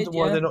 Wonder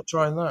why they're not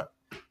trying that.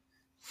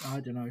 I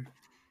don't know.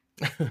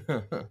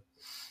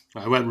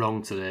 I went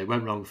wrong today.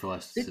 Went wrong for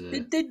Leicester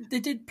today. They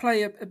did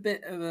play a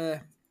bit of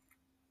a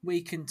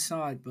weakened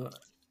side, but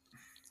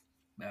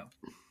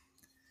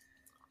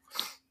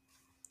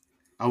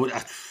well,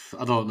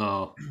 I don't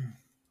know.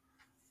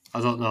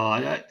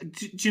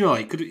 Do you know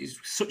it's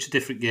such a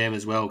different game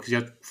as well, because you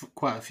had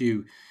quite a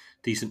few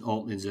decent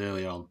openings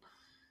early on.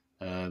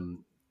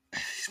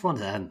 It's one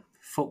of them.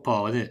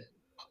 Football, isn't it?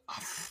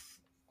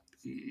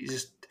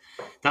 Just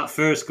that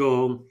first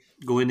goal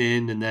going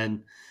in, and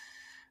then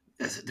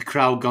the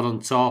crowd got on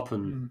top,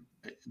 and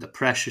the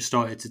pressure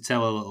started to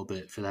tell a little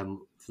bit for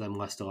them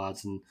Leicester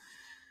lads, and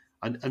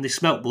they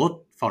smelt blood,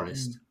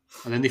 Forest,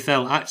 and then they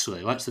felt,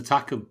 actually, let's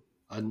attack them.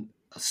 And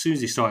as soon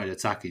as they started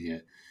attacking you,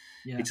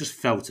 it just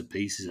fell to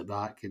pieces at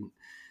back. And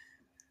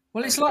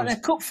well, it's like their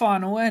cup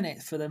final, isn't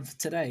it, for them for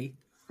today?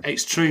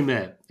 It's true,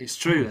 mate. It's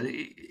true.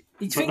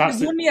 You think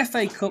they've won the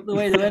FA Cup the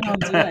way they went on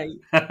today?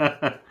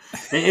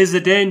 It is a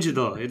danger,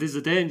 though. It is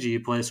a danger. You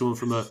play someone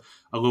from a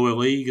lower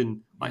league,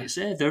 and like I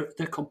say,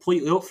 they're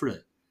completely up for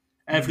it.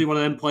 Every one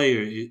of them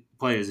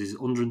players is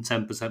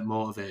 110%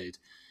 motivated,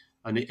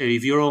 and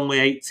if you're only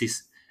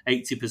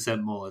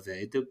 80%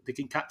 motivated, they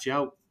can catch you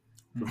out,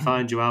 and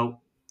find you out,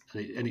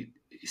 and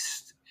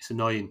it's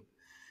annoying.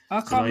 I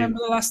can't remember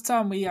the last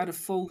time we had a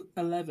full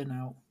 11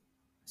 out.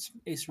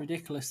 It's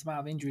ridiculous the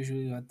amount of injuries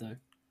we had, though.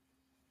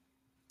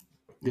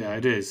 Yeah,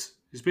 it is.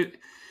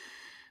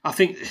 I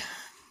think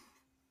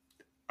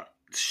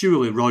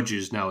surely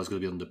Rodgers now is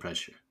going to be under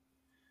pressure.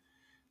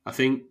 I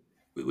think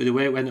with the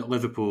way it went at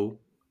Liverpool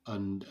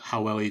and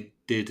how well he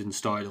did and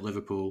started at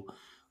Liverpool,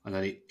 and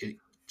then it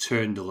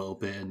turned a little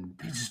bit and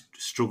he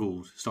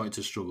started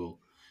to struggle.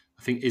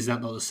 I think, is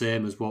that not the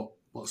same as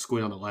what's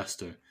going on at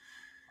Leicester?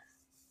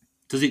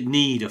 Does it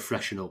need a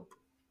freshen up?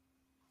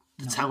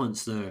 The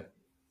talent's there.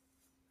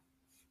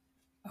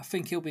 I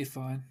think he'll be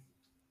fine.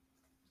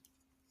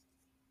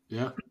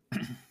 Yeah.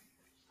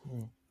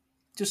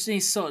 Just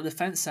needs to sort of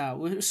defence out.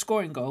 We're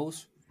scoring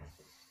goals.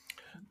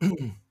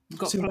 We've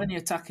got plenty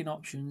of attacking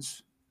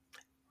options.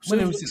 As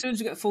soon as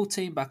we get the full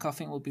team back, I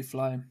think we'll be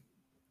flying.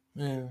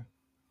 Yeah.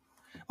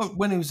 Well,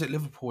 when he was at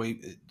Liverpool,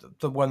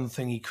 the one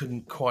thing he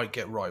couldn't quite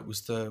get right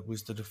was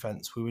the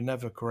defence. We were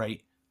never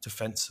great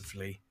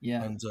defensively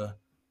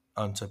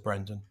under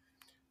Brendan.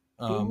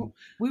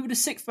 We were the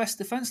 6th best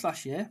defence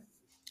last year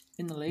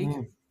in the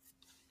league.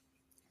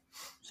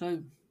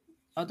 So,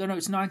 I don't know,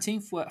 it's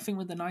 19th. I think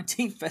we're the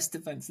 19th best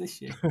defence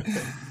this year.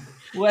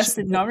 Worse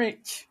than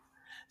Norwich.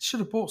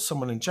 Should have bought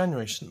someone in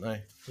January, shouldn't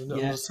they?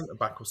 A centre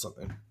back or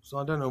something. So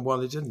I don't know why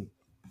they didn't.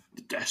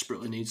 They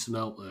desperately need some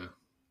help there.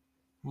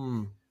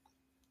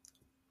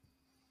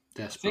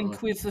 Desperately. I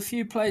think with a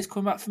few players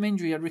coming back from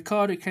injury,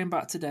 Ricardo came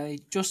back today,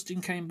 Justin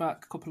came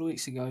back a couple of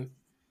weeks ago.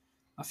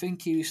 I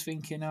think he was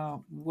thinking,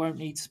 we won't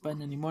need to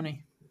spend any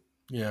money.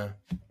 Yeah.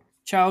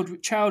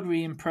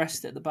 Chowdhury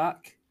impressed at the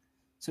back,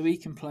 so he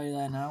can play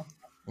there now.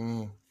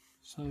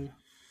 So,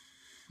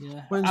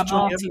 yeah.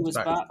 Amati was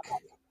back.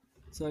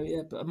 So,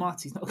 yeah, but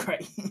Amati's not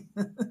great.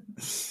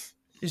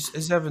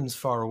 Is Evans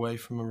far away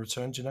from a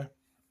return, do you know?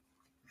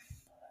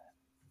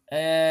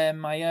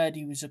 I heard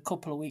he was a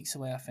couple of weeks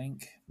away, I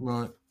think.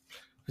 Right.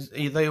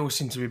 They all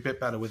seem to be a bit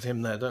better with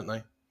him there, don't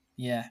they?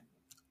 Yeah.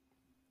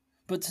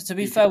 But to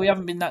be fair, we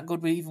haven't been that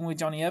good even with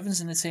Johnny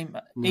Evans in the team.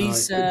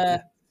 He's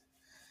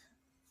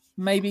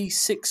maybe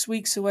 6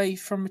 weeks away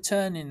from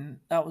returning.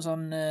 That was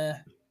on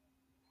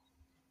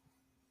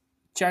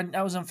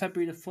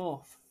February the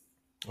 4th.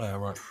 Oh,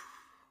 right.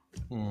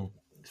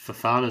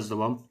 Fafana's the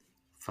one.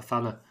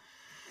 Fafana.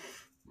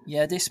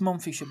 Yeah, this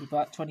month he should be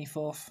back,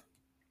 24th.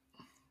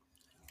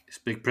 It's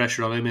big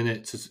pressure on him,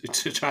 innit,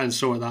 to try and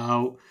sort that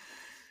out.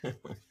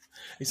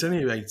 He's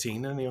only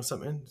 18, isn't he, or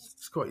something?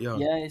 It's quite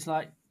young. Yeah, he's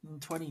like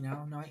 20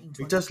 now, 19,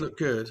 20. He does look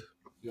good.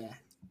 Yeah.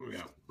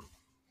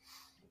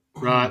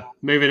 Right,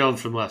 moving on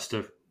from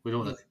Leicester. We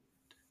don't want to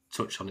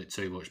touch on it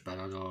too much, Ben.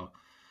 I know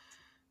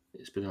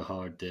it's been a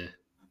hard day.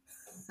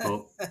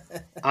 But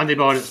Andy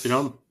Barnett's been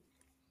on.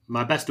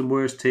 My best and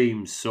worst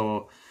teams.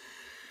 So,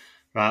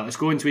 right, let's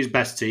go into his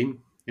best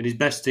team. In his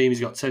best team,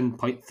 he's got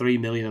 10.3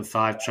 million and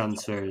 5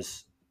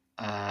 transfers.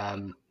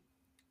 We'll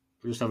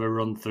just have a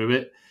run through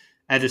it.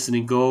 Ederson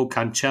in goal,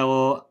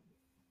 Cancelo,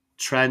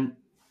 Trent,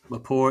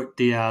 Laporte,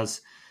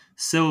 Diaz,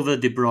 Silva,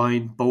 De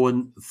Bruyne,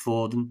 Bowen,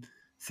 Foden,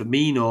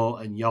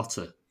 Firmino and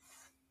Jota.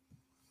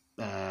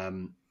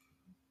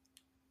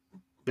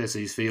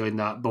 Basically, he's feeling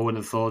that Bowen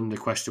and Foden are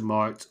question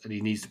marked and he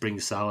needs to bring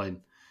Salah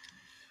in.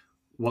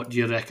 What do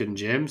you reckon,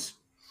 James?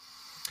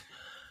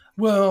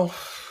 Well,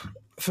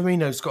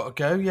 Firmino's got to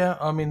go, yeah.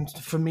 I mean,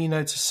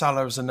 Firmino to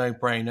Salah is a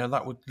no-brainer.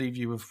 That would leave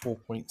you with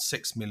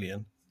 4.6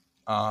 million.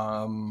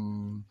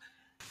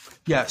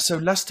 Yeah, so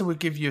Leicester would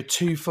give you a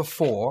 2 for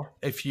 4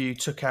 if you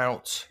took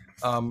out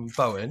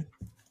Bowen.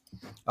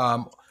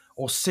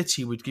 Or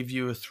City would give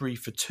you a 3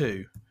 for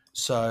 2.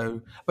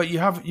 So, but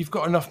you've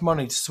got enough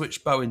money to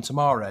switch Bowen to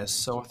Mahrez.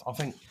 So I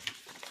think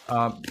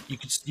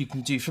you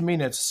can do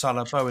Firmino to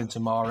Salah, Bowen to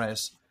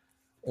Mahrez,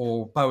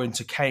 or Bowen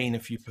to Kane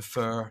if you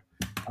prefer.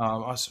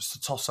 It's just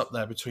a toss up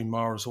there between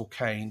Mahrez or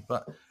Kane,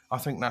 but I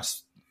think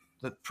that's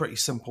pretty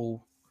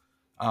simple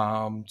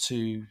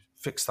to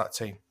fix that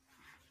team.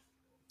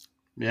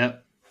 Yeah.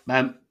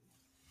 I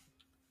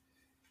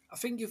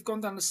think you've gone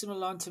down a similar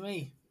line to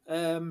me.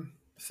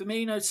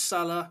 Firmino to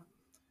Salah,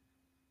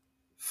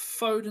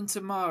 Foden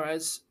to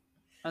Mahrez,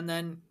 and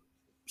then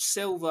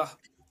Silva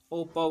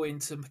or Bowen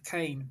to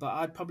Kane. But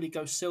I'd probably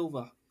go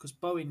Silva because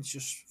Bowen's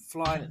just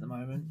flying at the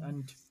moment.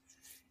 And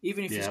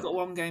even if he's got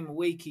one game a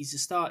week, he's a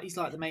start. He's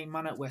like the main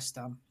man at West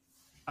Ham.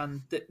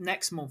 And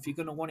next month, you're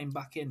going to want him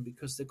back in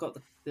because they've got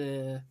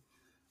the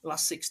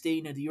last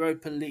 16 of the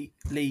Europa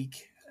League.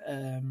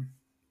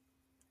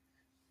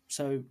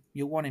 So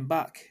you'll want him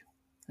back.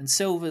 And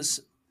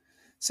Silva's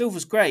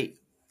great,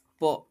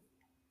 but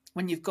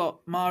when you've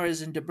got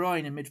Mahrez and De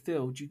Bruyne in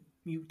midfield,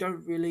 you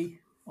don't really,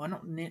 well,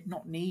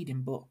 not need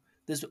him, but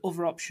there's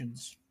other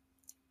options.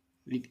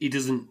 He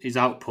doesn't. His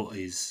output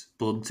is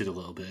blunted a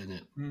little bit, isn't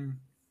it?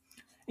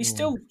 He's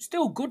still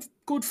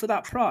good for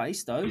that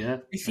price, though. Yeah.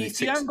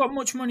 If you haven't got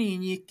much money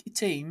in your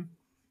team,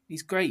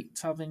 he's great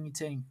to have in your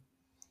team.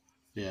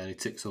 Yeah, he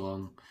ticks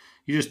along.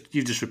 You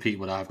just repeat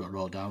what I've got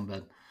wrote down,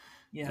 Ben.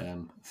 Yeah.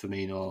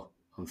 Firmino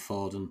and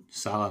Foden,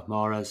 Salah,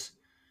 Mahrez.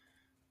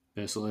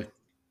 Basically,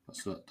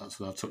 that's what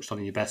I've touched on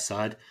in your best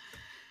side.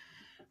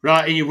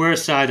 Right, in your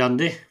worst side,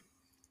 Andy.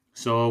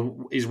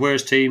 So his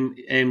worst team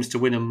aims to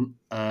win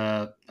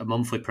a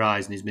monthly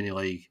prize in his mini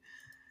league.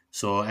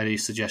 So any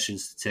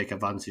suggestions to take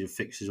advantage of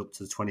fixtures up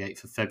to the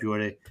 28th of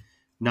February?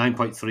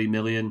 9.3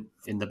 million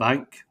in the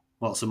bank.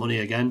 Lots of money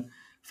again.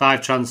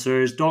 5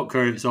 transfers. Don't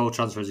care if it's all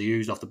transfers are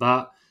used off the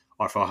bat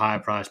or for higher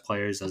priced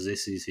players, as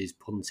this is his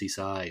punty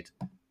side.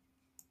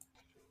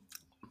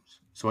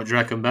 So what do you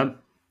reckon, Ben?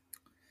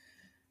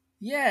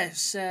 Yeah,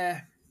 it's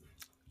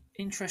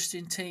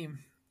interesting team.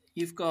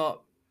 You've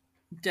got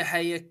De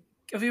Gea.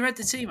 Have you read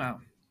the team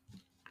out?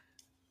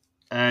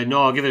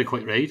 No, I'll give it a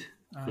quick read.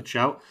 Good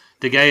shout.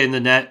 De Gea in the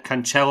net,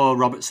 Cancelo,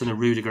 Robertson and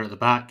Rudiger at the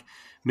back.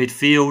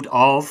 Midfield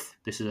of,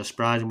 this is a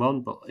surprising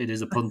one, but it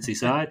is a punty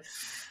side,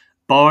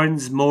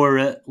 Barnes,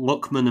 Moura,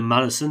 Lookman and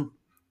Madison.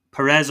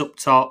 Perez up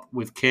top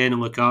with Kane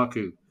and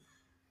Lukaku.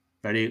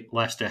 Very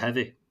Leicester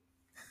heavy.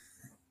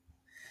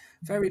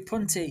 Very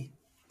punty.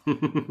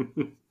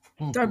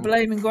 Don't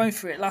blame him going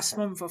for it. Last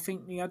month, I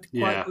think he had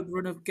quite a good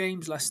run of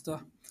games,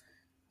 Leicester.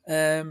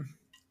 Definitely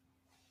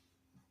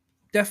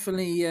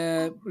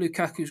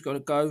Lukaku's got to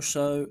go,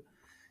 so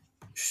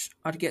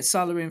I'd get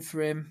Salah in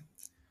for him.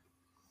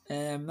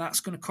 That's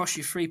going to cost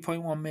you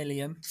 3.1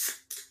 million.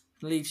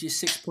 Leaves you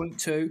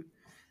 6.2.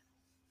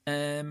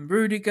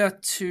 Rudiger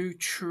to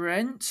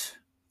Trent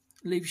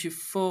leaves you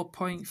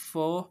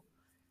 4.4.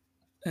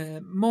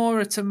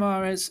 Moura to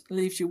Mahrez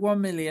leaves you 1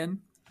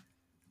 million.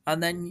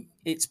 And then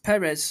it's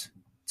Perez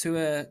to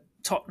a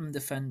Tottenham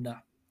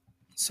defender.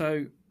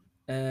 So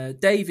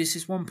Davis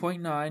is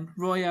 1.9.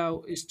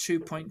 Royale is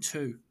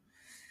 2.2.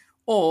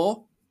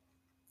 Or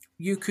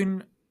you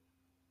can,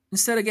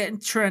 instead of getting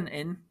Trent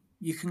in,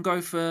 you can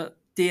go for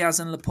Diaz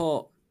and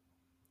Laporte.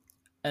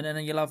 And then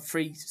you'll have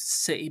 3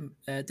 City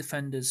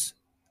defenders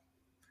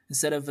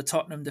instead of a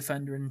Tottenham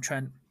defender and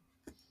Trent.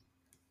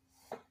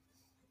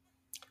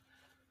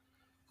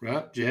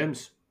 Right,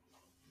 James.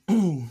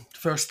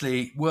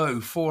 Firstly,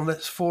 whoa, 4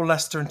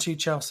 Leicester and 2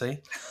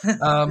 Chelsea.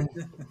 No,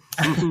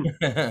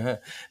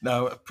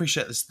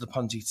 appreciate this the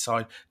punty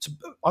side.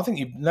 I think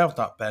you nailed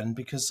that, Ben,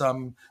 because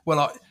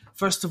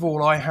first of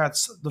all, I had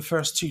the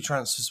first 2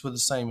 transfers were the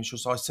same as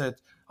yours. I said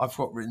I've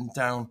got written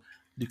down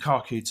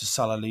Lukaku to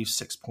Salah leaves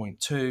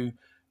 6.2,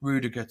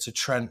 Rudiger to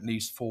Trent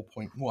leaves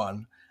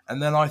 4.1,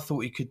 and then I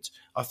thought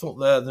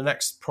the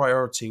next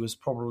priority was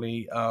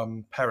probably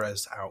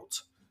Perez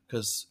out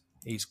because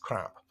he's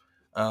crap.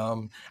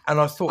 And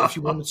I thought if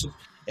you wanted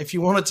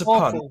to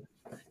punt,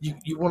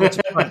 you wanted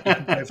to punt,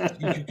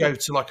 you could go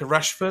to like a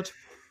Rashford.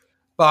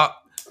 But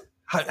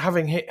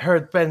having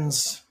heard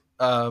Ben's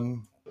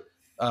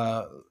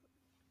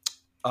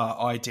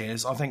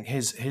ideas, I think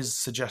his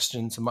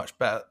suggestions are much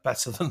better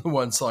than the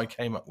ones I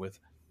came up with.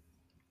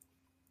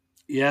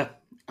 Yeah,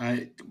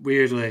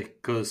 weirdly,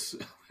 because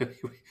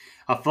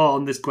I thought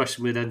on this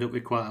question we'd end up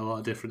with quite a lot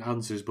of different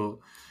answers, but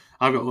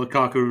I've got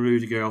Lukaku and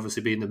Rudiger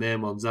obviously being the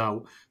main ones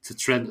out to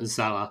Trent and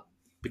Salah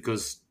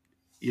because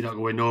you're not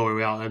going nowhere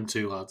without them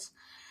 2 lads.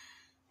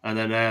 And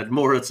then I had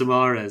Moura to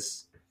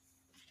Mahrez.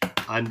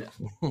 And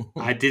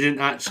I didn't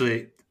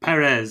actually...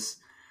 Perez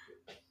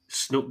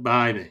snuck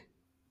by me.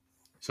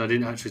 So I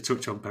didn't actually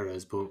touch on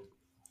Perez, but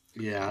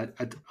Yeah,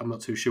 I'm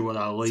not too sure what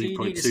that'll So leave. you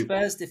Probably need a two.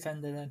 Spurs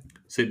defender then.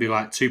 So it'd be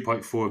like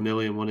 2.4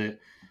 million, wouldn't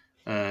it?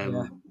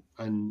 Yeah.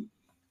 And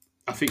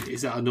I think,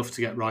 is that enough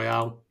to get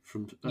Royale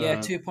from? Yeah,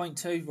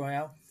 2.2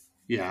 Royale.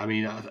 Yeah, I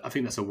mean, I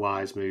think that's a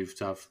wise move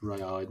to have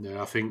Royale in there.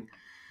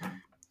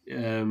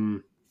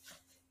 Um,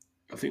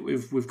 I think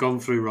we've gone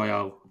through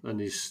Royale and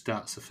his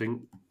stats. I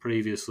think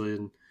previously,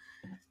 and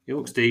he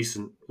looks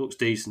decent. Looks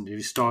decent. If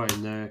he's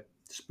starting there,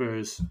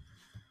 Spurs,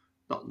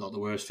 not the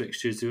worst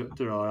fixtures.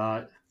 They're all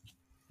right.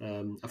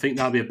 I think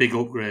that'll be a big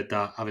upgrade.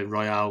 That having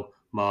Royale,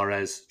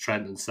 Mahrez,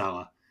 Trent, and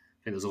Salah.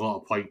 I think there's a lot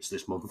of points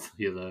this month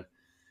here there,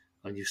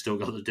 and you've still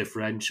got the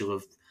differential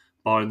of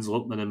Barnes,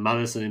 Lookman, and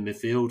Madison in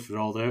midfield for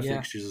all their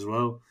fixtures as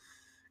well.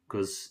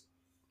 Because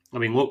I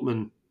mean,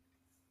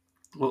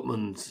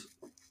 Lookman's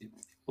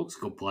looks a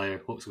good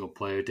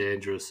player,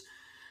 dangerous.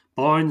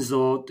 Barnes,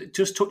 though,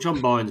 just touch on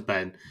Barnes,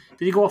 Ben.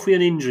 Did he go off with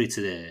an injury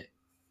today?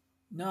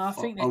 No, I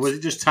think Or was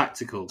it just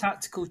tactical?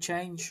 Tactical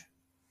change.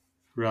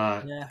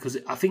 Right. Yeah. Because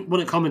I think one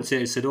of the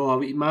commentators said,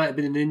 it might have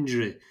been an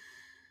injury.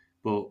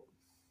 But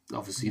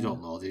obviously you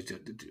don't know.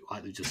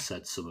 They just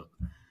said something.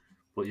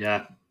 But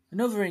yeah.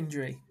 Another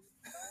injury.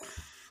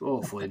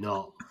 Hopefully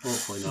not.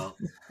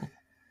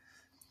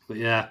 But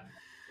yeah.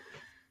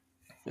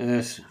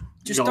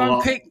 Just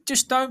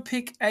don't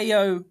pick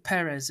Ao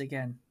Perez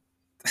again.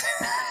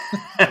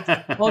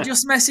 Or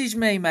just message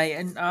me, mate,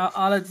 and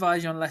I'll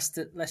advise you on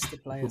Leicester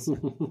players.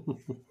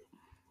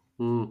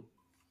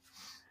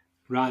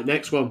 Right,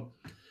 next one.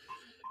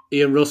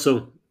 Ian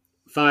Russell,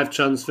 5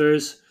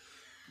 transfers,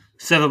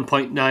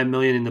 7.9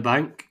 million in the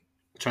bank,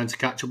 trying to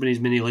catch up in his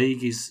mini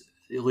league. His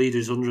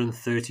leader's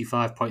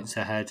 135 points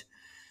ahead.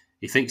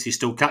 He thinks he's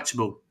still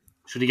catchable.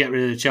 Should he get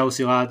rid of the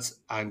Chelsea lads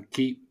and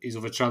keep his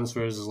other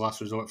transfers as last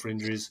resort for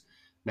injuries?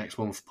 Next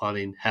month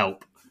planning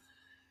help.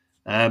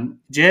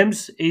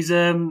 James, he's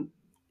given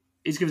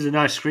us a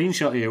nice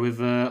screenshot here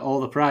with all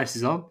the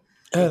prices on.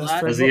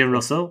 As Ian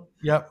Russell.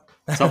 Yep.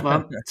 Top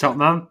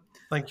man.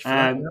 Thank you for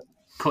that. Yep.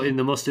 Cutting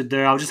the mustard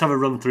there. I'll just have a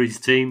run through his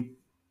team.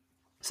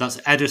 So that's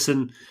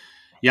Ederson,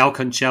 João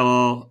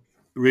Cancelo,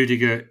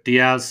 Rudiger,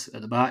 Diaz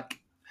at the back,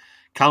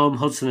 Callum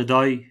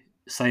Hudson-Odoi,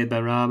 Saïd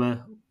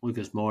Benrahma,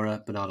 Lucas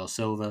Moura, Bernardo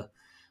Silva.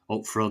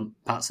 Up front,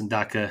 Patson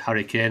Daka,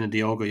 Harry Kane and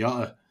Diogo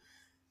Jota.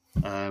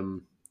 What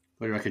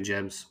do you reckon,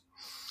 James?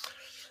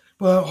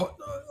 Well,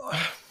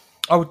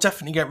 I would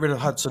definitely get rid of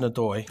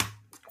Hudson-Odoi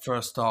for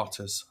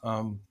starters.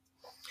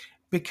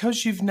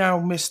 Because you've now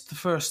missed the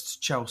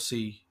first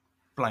Chelsea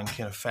blank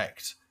in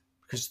effect,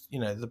 because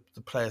the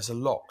players are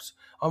locked.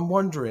 I'm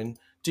wondering,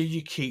 do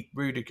you keep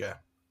Rudiger?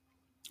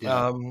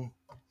 Yeah.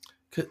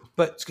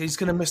 But he's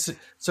going to miss it.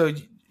 So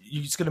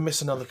he's going to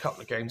miss another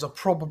couple of games. I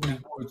probably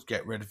would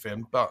get rid of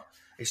him, but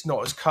it's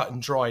not as cut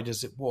and dried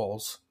as it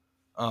was,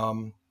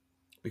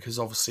 because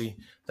obviously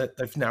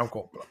they've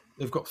got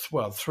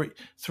three.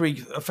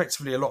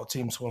 Effectively, a lot of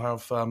teams will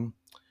have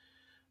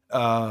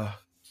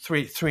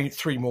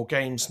three more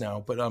games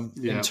now. But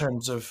in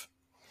terms of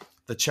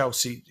the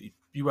Chelsea,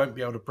 you won't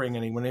be able to bring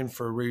anyone in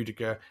for a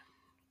Rudiger,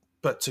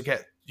 but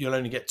you'll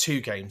only get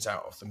 2 games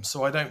out of them.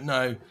 So I don't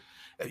know.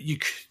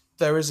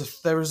 There is a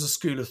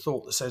school of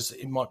thought that says that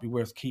it might be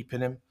worth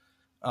keeping him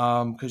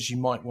because you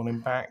might want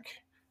him back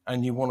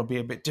and you want to be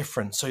a bit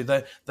different. So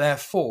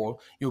therefore,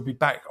 you'll be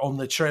back on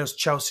the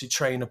Chelsea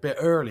train a bit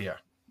earlier.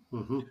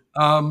 Mm-hmm.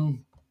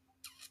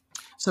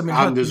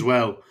 As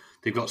well,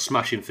 they've got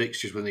smashing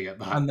fixtures when they get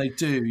back, and they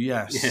do,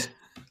 yes. Yeah.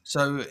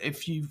 So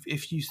if you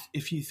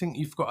think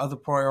you've got other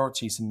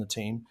priorities in the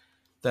team,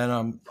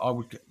 then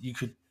you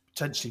could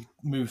potentially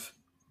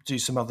do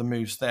some other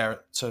moves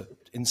there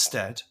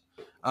instead.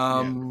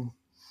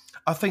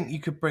 I think you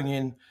could bring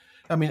in,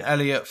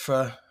 Elliott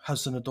for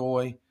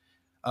Hudson-Odoi,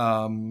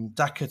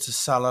 Daka to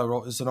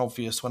Salah is an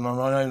obvious one,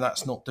 and I know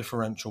that's not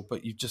differential,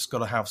 but you've just got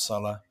to have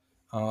Salah.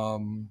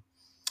 And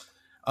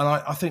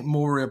I think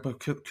Moura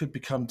could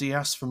become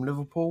Diaz from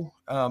Liverpool.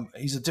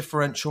 He's a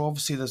differential.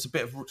 Obviously, there's a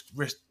bit of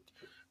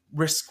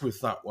risk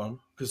with that one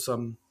because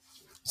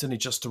he's only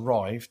just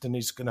arrived and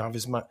he's going to have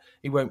his match.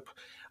 He won't.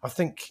 I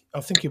think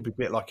he'll be a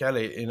bit like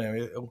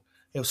Elliott.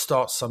 He'll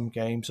start some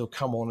games. He'll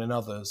come on in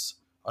others.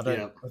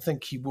 I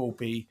think he will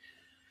be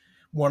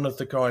one of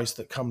the guys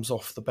that comes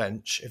off the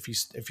bench if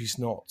he's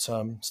not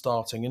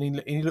starting.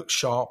 And he looks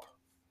sharp.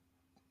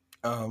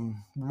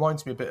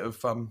 Reminds me a bit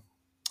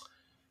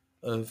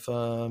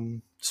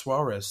of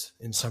Suarez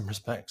in some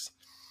respects.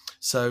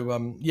 So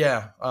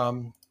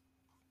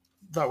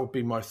that would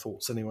be my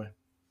thoughts anyway.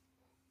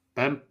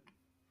 Ben?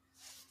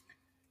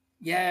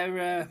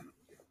 Yeah,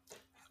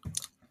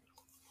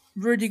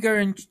 Rudiger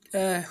and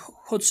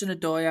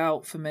Hudson-Odoi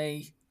out for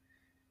me.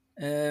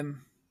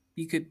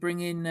 You could bring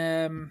in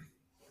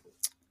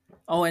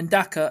and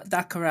Daka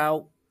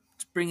out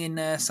to bring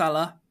in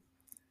Salah.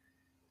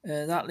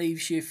 That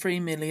leaves you 3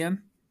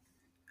 million,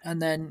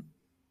 and then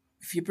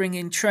if you bring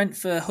in Trent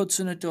for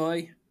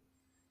Hudson-Odoi,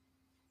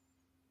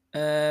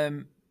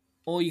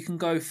 or you can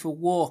go for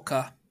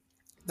Walker.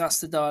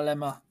 That's the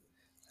dilemma.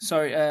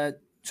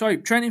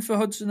 Trent in for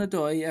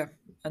Hudson-Odoi, yeah,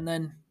 and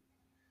then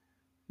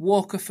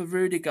Walker for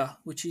Rudiger,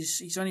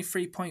 he's only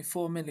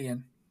 3.4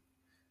 million.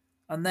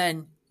 And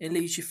then it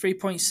leaves you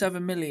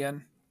 3.7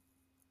 million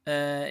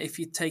if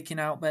you're taking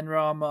out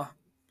Benrahma.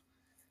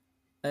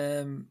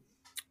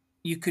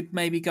 You could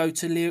maybe go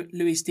to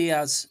Luis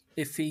Diaz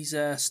if he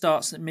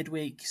starts at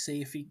midweek,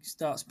 see if he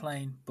starts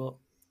playing. But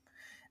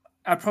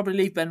I'd probably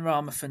leave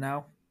Benrahma for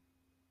now.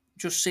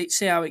 Just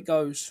see how it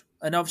goes.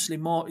 And obviously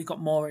you've got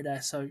Mora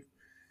there, so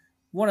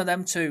one of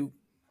them two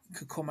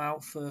could come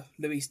out for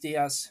Luis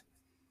Diaz.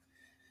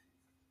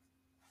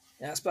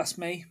 Yeah, that's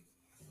me.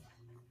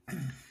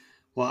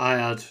 What I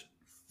had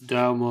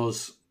down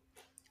was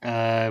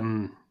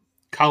Callum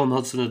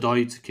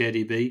Hudson-Odoi to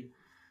KDB.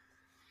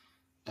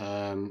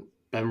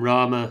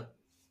 Benrahma,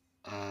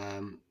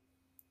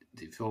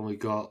 they've only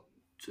got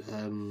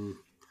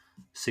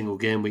single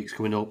game weeks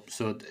coming up.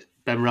 So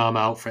Benrahma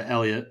out for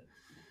Elliott,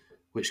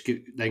 which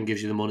then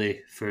gives you the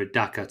money for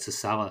Daka to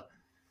Salah,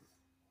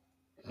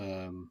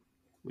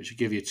 which will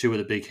give you two of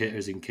the big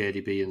hitters in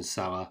KDB and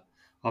Salah.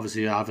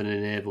 Obviously, you have an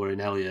enabler in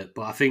Elliott,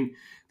 but I think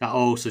that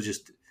also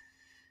just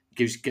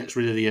gets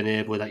rid of the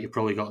enabler that you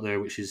probably got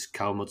there, which is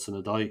Callum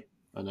Hudson-Odoi.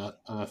 And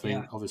I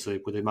think, obviously,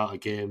 with the amount of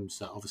games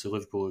that obviously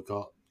Liverpool have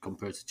got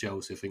compared to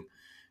Chelsea, I think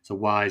it's a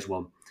wise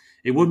one.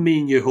 It would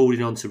mean you're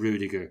holding on to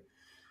Rudiger,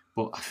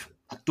 but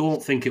I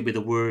don't think it'd be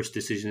the worst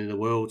decision in the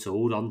world to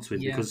hold on to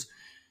him because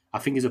I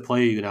think as a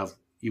player you're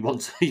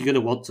going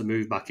to want to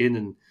move back in,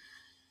 and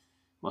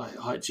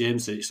like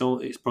James said,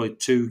 it's probably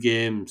 2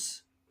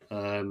 games.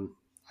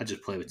 I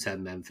just play with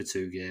 10 men for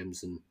 2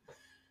 games,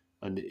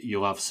 and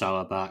you'll have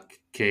Salah back.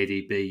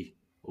 KDB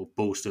will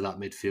bolster that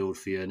midfield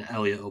for you, and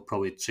Elliott will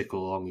probably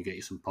trickle along and get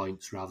you some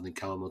points rather than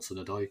Callum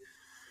Hudson-Odoi.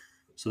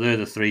 So they're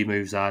the 3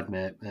 moves I'd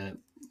make.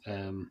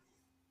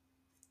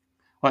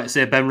 Like I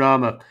say,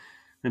 Benrahma,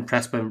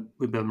 impressed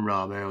with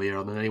Benrahma earlier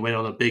on, and then he went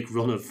on a big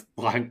run of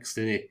blanks,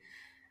 didn't he?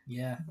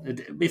 Yeah.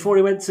 Before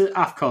he went to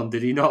AFCON,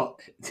 did he not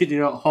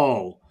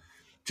haul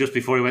just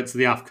before he went to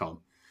the AFCON?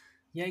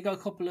 Yeah, he got a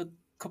couple of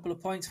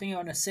points. I think he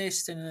got an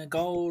assist and a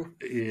goal.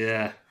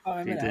 Yeah,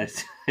 he did.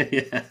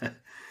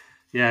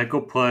 yeah,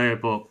 good player,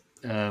 but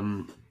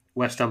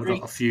West Ham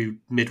got a few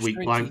midweek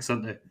blanks,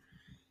 haven't they?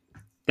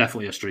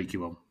 Definitely a streaky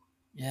one.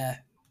 Yeah.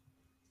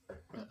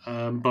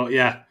 But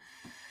yeah,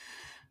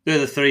 they're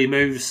the 3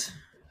 moves.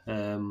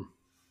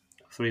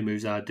 3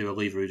 moves I'd do. I'll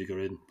leave Rudiger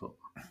in. But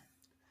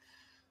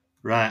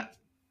right,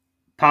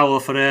 Paulo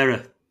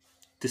Ferreira.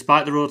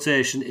 Despite the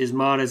rotation, is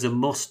Mahrez a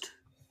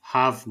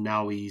must-have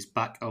now he's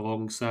back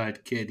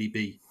alongside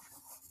KDB?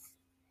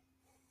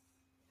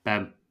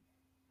 Ben.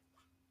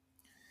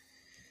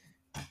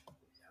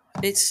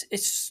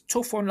 It's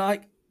tough one.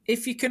 Like,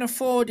 if you can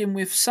afford him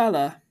with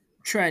Salah,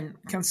 Trent,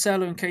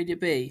 Cancelo and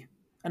KDB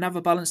and have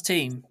a balanced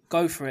team,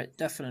 go for it,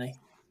 definitely.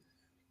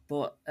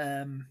 But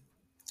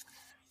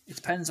it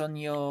depends on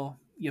your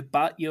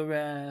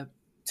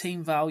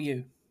team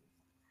value.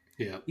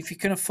 Yeah. If you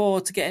can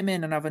afford to get him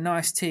in and have a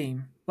nice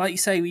team, like you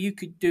say, you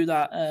could do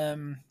that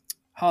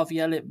Harvey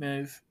Elliott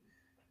move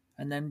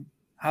and then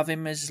have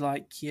him as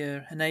like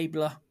your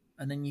enabler,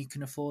 and then you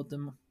can afford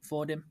him.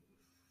 What do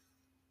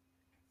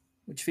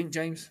you think,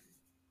 James?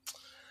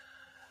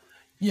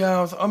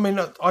 Yeah, I mean,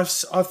 I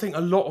think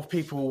a lot of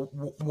people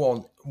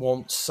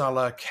want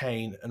Salah,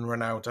 Kane, and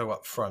Ronaldo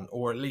up front,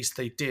 or at least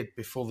they did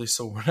before they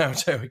saw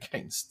Ronaldo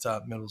against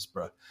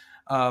Middlesbrough,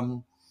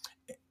 and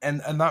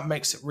that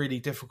makes it really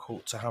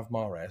difficult to have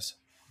Mahrez.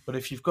 But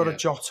if you've got a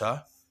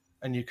Jota,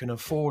 and you can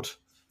afford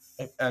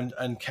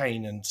and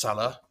Kane and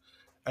Salah,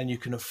 and you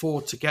can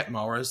afford to get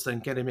Mahrez, then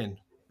get him in.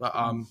 But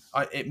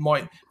it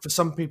might, for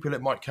some people,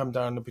 it might come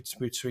down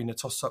between a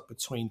toss-up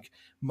between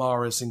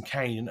Mahrez and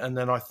Kane, and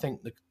then I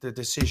think the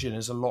decision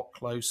is a lot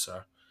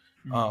closer.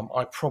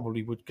 I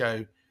probably would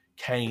go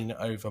Kane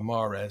over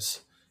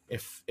Mahrez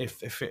if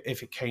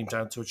it came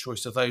down to a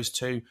choice of those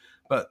two.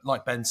 But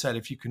like Ben said,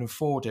 if you can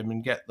afford him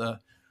and get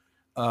the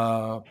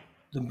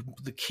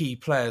key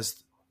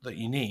players that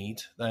you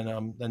need,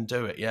 then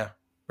do it. Yeah,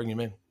 bring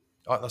him in.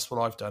 That's what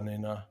I've done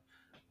in 1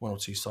 or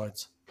 2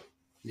 sides.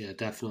 Yeah,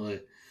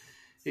 definitely.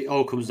 It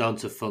all comes down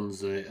to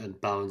funds and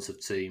balance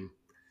of team.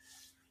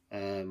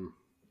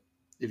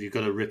 If you've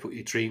got to rip up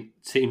your team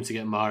to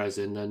get Mahrez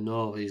in, then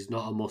no, he's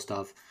not a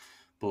must-have.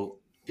 But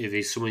if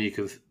he's someone you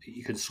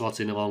can slot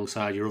in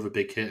alongside your other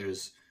big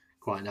hitters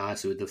quite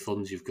nicely with the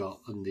funds you've got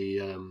and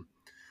the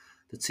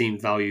team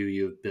value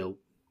you've built,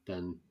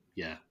 then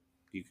yeah,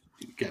 you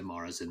get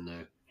Mahrez in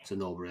there. It's a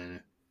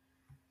no-brainer.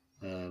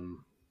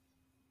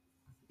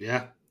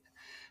 Yeah,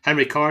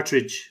 Henry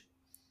Cartridge.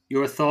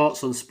 Your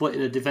thoughts on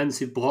splitting a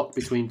defensive block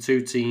between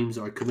 2 teams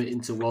or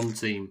committing to one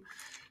team,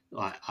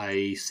 like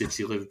i.e.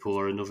 City, Liverpool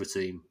or another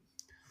team?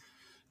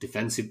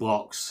 Defensive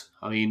blocks.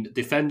 I mean,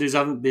 defenders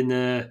haven't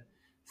been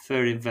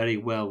faring very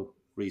well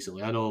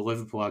recently. I know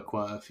Liverpool had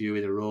quite a few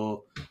in a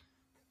row.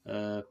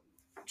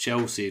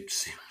 Chelsea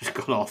has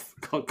gone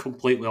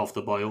completely off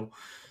the boil.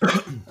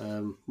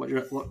 What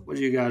do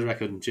you guys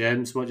reckon?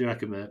 James, what do you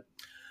reckon, mate?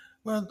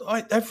 Well,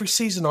 every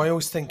season I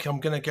always think I'm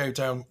going to go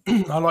down.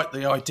 I like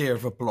the idea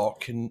of a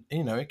block, and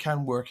it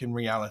can work in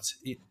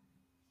reality.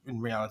 in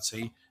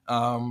reality.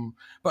 But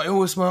I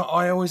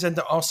always end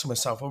up asking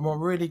myself, am I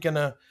really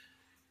gonna?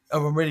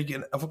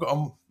 I've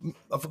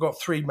got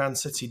 3 Man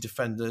City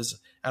defenders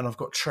and I've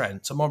got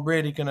Trent. Am I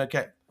really gonna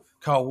get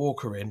Kyle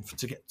Walker in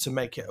to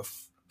make it a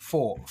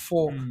four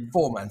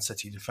Man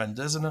City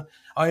defenders? And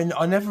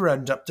I never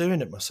end up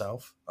doing it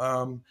myself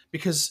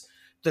because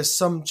there's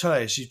some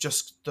players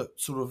that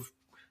sort of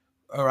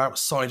are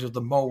outside of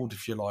the mould,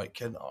 if you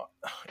like, and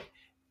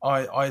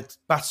I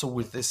battle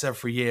with this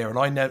every year, and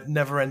I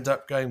never end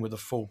up going with a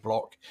full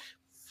block.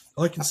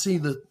 I can see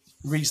the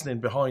reasoning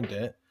behind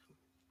it.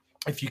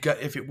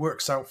 If it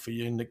works out for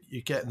you and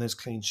you're getting those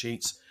clean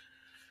sheets,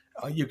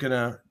 you're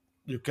gonna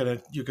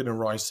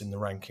rise in the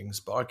rankings.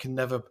 But I can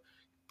never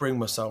bring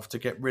myself to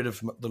get rid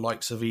of the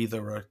likes of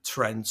either a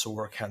Trent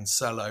or a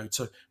Cancelo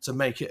to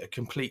make it a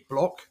complete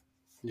block.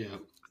 Yeah.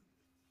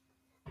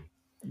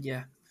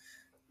 Yeah.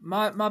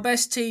 My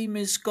best team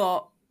has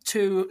got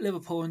 2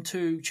 Liverpool and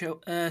 2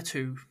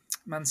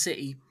 Man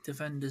City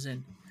defenders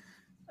in,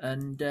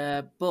 and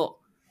but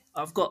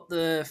I've got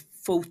the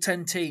full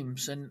 10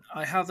 teams, and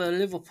I have a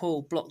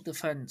Liverpool block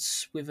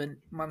defence with a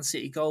Man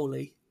City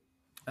goalie.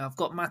 I've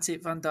got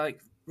Matip, Van Dijk,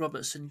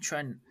 Robertson,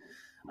 Trent,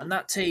 and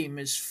that team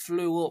has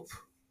flew up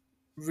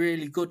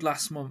really good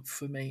last month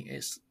for me.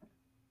 It's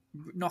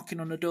knocking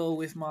on the door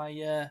with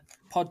my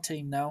pod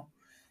team now,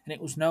 and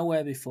it was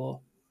nowhere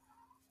before.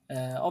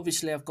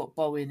 Obviously, I've got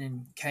Bowen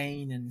and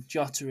Kane and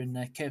Jota in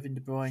there, Kevin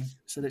De Bruyne.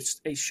 So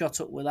it's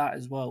shot up with that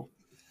as well.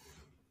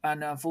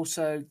 And I've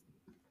also,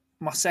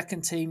 my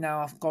second team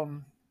now, I've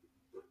gone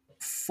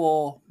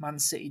 4 Man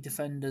City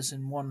defenders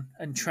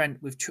and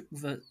Trent with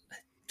a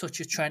touch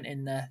of Trent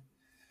in there.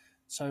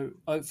 So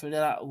hopefully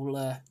that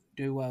will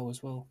do well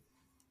as well.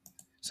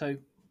 So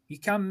you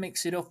can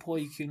mix it up or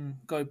you can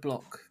go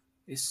block.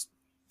 It's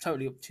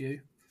totally up to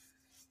you.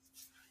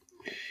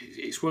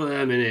 It's one of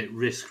them, innit?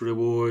 Risk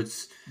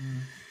rewards.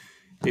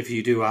 If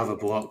you do have a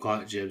block,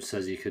 like James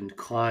says, you can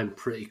climb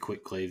pretty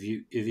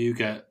quickly. If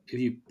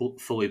you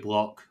fully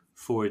block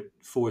four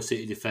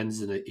City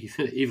defenders and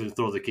even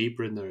throw the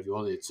keeper in there if you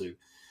wanted to,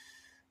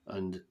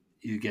 and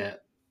you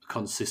get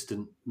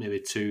consistent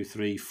maybe 2,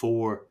 3,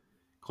 4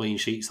 clean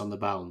sheets on the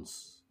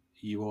bounce,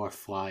 you are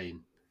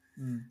flying.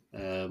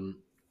 But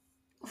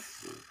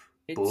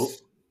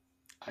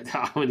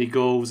how many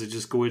goals are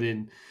just going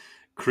in?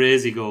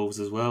 Crazy goals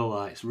as well,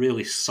 like it's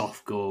really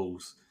soft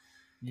goals.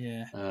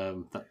 Yeah.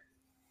 That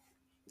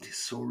is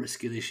so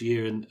risky this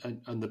year, and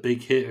the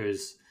big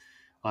hitters,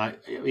 like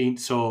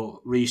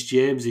so Reece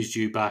James is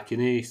due back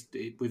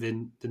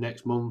within the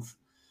next month,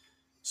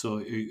 so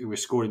we're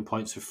scoring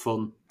points for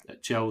fun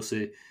at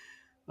Chelsea,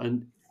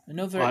 and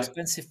another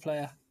expensive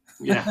player.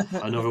 Yeah,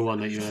 another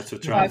one that you have to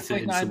try and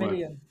fit in somewhere. 5.9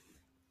 million.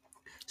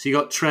 So you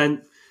got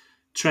Trent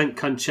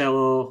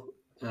Cancelo,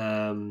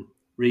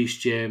 Reece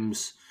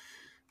James.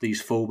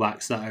 These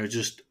fullbacks that are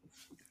just,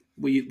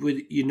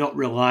 you're not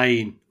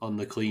relying on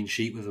the clean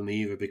sheet with them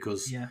either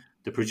because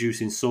they're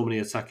producing so many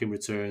attacking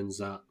returns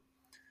that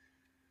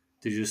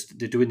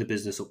they're doing the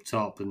business up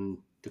top, and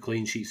the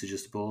clean sheets are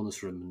just a bonus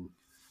for them. And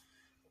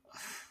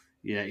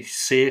yeah, it's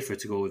safer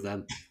to go with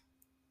them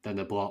than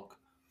the block,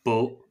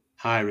 but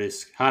high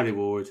risk, high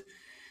reward.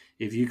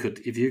 If you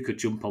could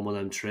jump on one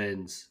of them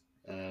trains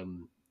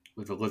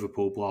with a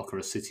Liverpool block or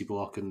a City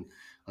block, and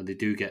they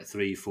do get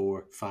 3,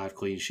 4, 5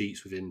 clean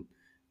sheets within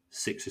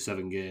 6 or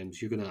 7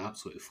 games, you're going to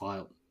absolutely fly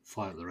up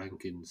the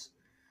rankings.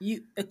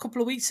 A couple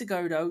of weeks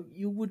ago, though,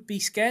 you would be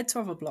scared to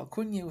have a block,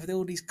 wouldn't you, with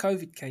all these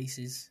COVID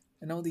cases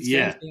and all these?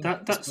 Yeah,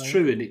 that's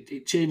true, and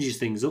it changes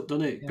things up,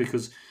 doesn't it? Yeah.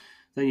 Because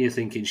then you're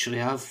thinking, should I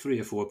have 3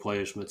 or 4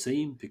 players from a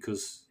team?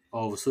 Because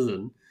all of a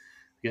sudden,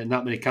 you're getting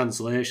that many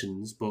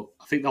cancellations. But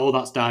I think all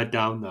that's died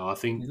down now. I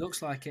think it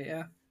looks like it,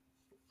 yeah.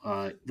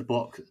 The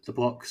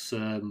blocks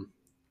are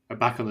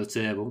back on the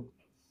table.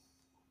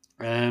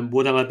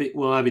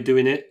 Will I be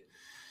doing it?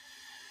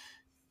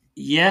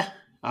 Yeah,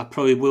 I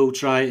probably will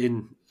try it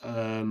in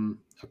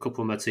a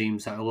couple of my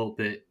teams that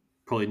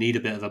probably need a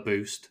bit of a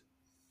boost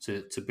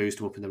to boost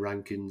them up in the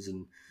rankings,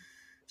 and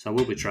so I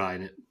will be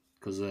trying it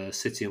because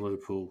City and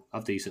Liverpool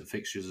have decent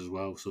fixtures as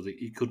well, so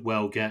that you could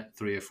well get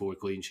 3 or 4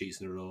 clean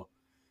sheets in a row.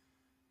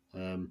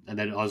 And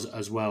then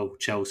as well,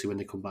 Chelsea, when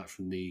they come back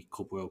from the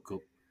Club World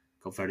Cup,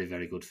 got very,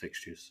 very good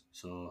fixtures,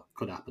 so it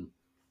could happen.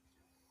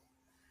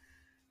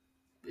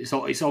 It's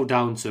all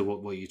down to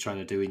what you're trying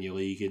to do in your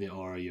league, in it,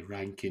 or your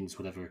rankings,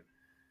 whatever.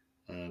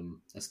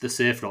 That's the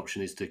safer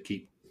option is to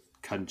keep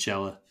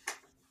Cancelo,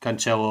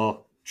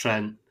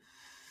 Trent,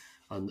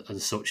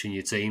 and such in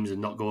your teams,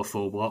 and not go a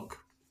full block.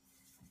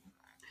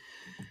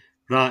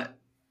 Right,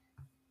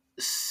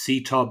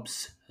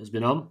 C-Tobs has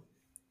been on.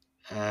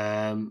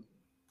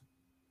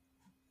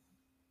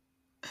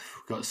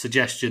 Got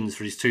suggestions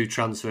for his 2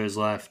 transfers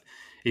left.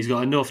 He's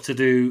got enough to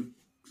do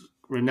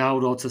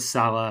Ronaldo to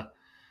Salah,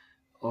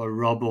 or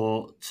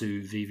Robbo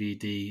to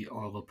VVD,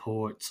 or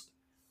Laporte,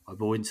 or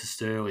Bowen to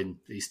Sterling.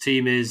 His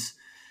team is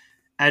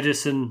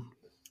Ederson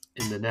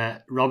in the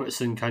net,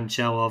 Robertson,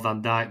 Cancelo,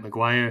 Van Dijk,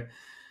 Maguire,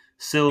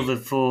 Silva,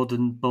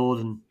 Foden,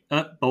 Bowen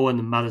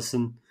and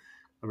Maddison,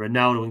 and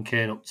Ronaldo and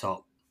Kane up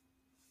top.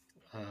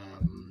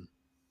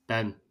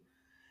 Ben,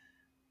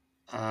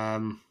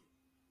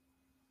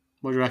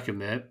 what do you reckon,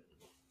 mate?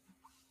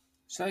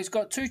 So he's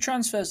got 2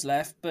 transfers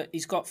left, but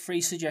he's got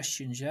 3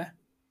 suggestions, yeah?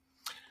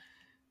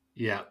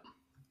 Yeah.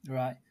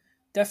 Right.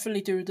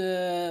 Definitely do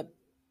the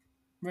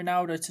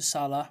Ronaldo to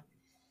Salah.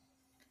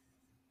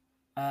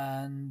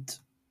 And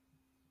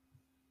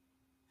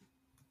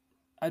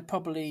I'd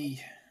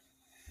probably...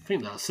 I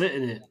think that's it,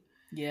 isn't it?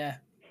 Yeah.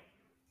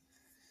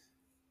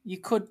 You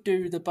could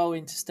do the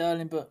Bowen to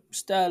Sterling, but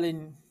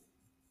Sterling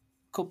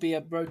could be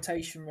a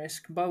rotation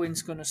risk.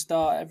 Bowen's going to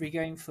start every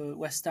game for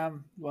West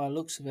Ham, by the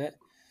looks of it.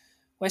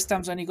 West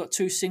Ham's only got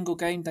 2 single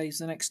game days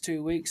the next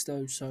 2 weeks,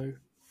 though, so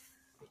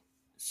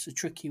it's a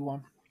tricky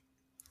one.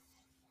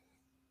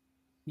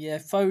 Yeah,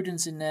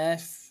 Foden's in there.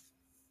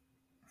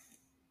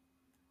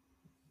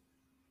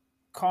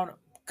 Can't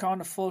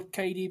afford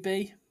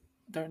KDB.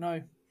 Don't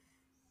know. I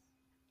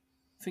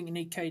think you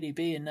need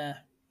KDB in there.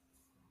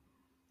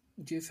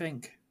 What do you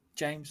think,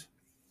 James?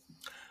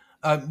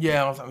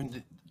 Yeah, I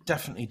mean,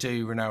 definitely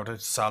do Ronaldo to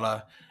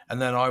Salah. And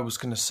then I was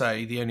going to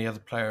say the only other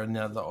player in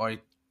there that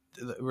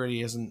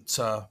really isn't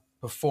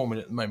performing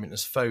at the moment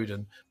is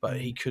Foden, but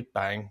he could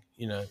bang,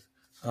 you know.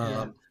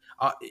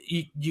 I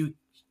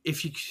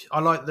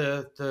like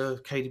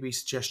the KDB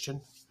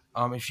suggestion.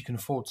 If you can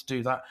afford to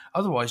do that,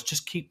 otherwise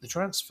just keep the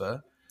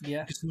transfer.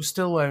 Yeah, Because we're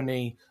still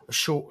only a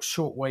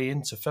short way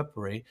into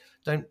February.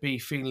 Don't be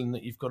feeling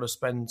that you've got to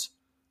spend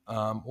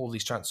all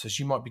these transfers.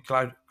 You might be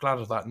glad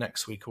of that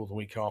next week or the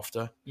week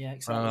after. Yeah,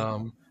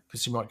 exactly.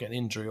 Because you might get an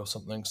injury or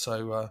something.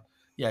 So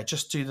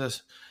just do the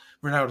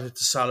Ronaldo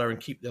to Salah and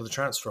keep the other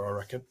transfer, I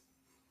reckon.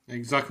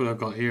 Exactly what I've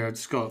got here. I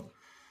just got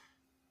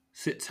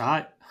sit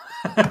tight.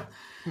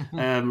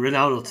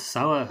 Ronaldo to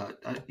Salah.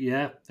 I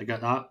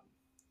get that.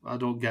 I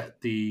don't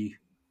get the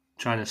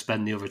trying to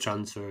spend the other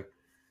transfer.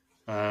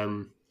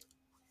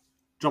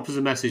 Drop us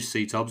a message,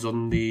 C-Tobs,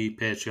 on the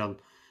Patreon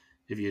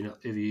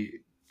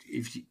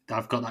if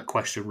I've got that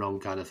question wrong,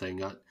 kind of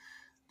thing.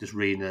 Just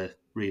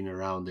reading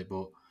around it,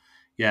 but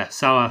yeah,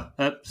 Salah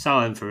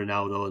in for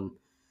Ronaldo,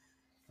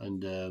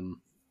 and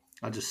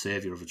I'll just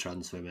save your other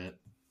transfer, mate.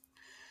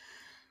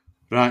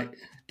 Right,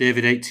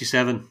 David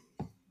 87,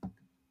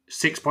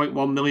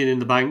 6.1 million in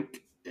the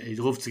bank. He'd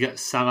love to get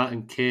Salah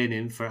and Kane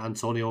in for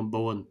Antonio and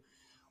Bowen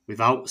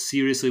without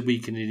seriously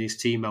weakening his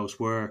team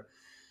elsewhere,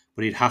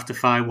 but he'd have to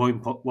find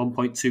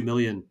 1.2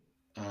 million.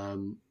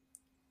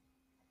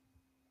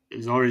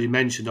 He's already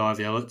mentioned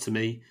Harvey Elliott to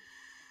me,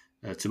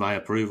 to my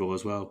approval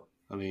as well.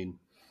 I mean,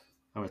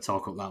 I'm going to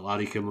talk up that lad.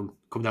 He come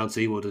down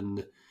to Ewood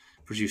and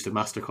produced a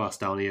masterclass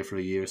down here for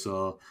a year,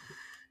 so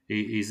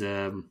he's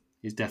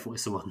definitely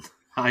someone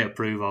I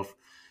approve of.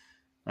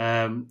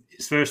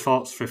 His first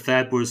thoughts for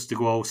Feb was to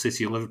go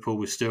City and Liverpool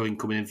with Sterling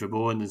coming in for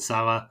Bowen and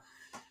Salah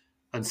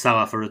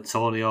for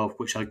Antonio,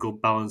 which had good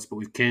balance, but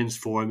with Kane's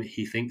form,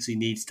 he thinks he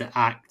needs to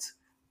act.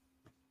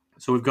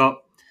 So we've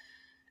got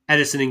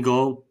Edison in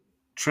goal,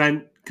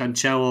 Trent,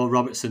 Cancelo,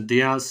 Robertson,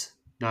 Diaz,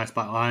 nice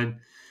back line.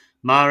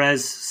 Mahrez,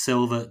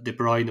 Silva, De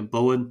Bruyne and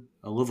Bowen,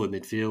 a lovely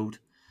midfield.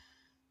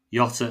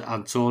 Jota,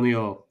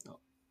 Antonio.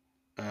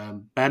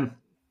 Ben,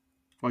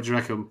 what do you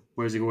reckon?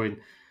 Where's he going?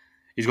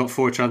 He's got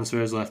 4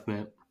 transfers left,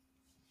 mate.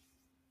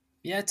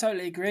 Yeah,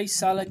 totally agree.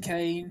 Salah,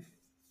 Kane,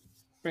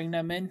 bring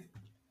them in.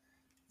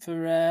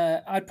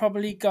 I'd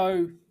probably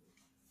go...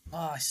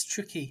 it's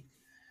tricky.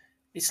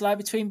 It's like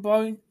between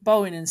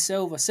Bowen and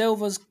Silva.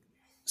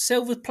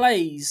 Silva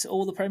plays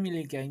all the Premier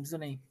League games,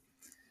 doesn't he?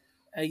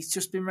 He's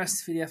just been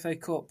rested for the FA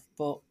Cup,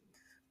 but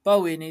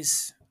Bowen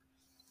is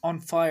on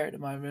fire at the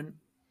moment.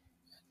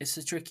 It's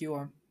a tricky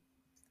one.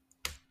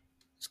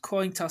 It's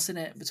coin toss, isn't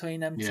it,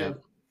 between them two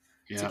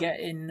to get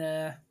in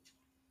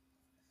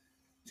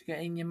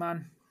your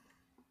man.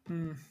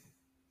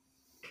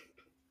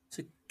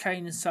 So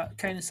Kane and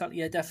Salah,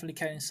 yeah, definitely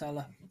Kane and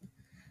Salah.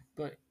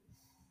 But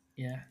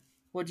yeah,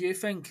 what do you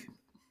think?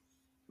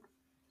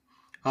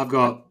 I've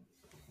got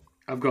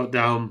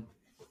down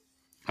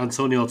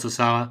Antonio to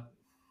Salah,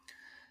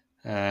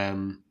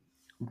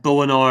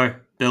 Bowen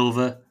or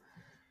Bilva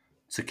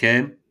to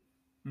Kane,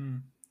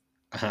 and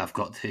I've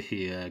got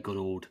the good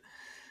old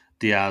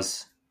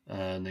Diaz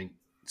to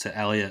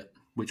Elliott,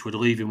 which would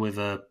leave him with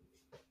a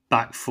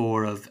back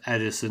 4 of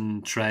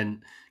Edison,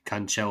 Trent,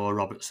 Cancelo,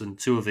 Robertson,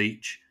 2 of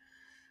each.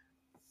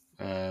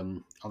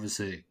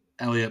 Obviously,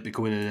 Elliott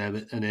becoming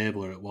an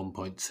enabler at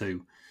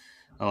 1.2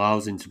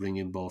 allows him to bring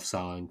in both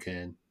Salah and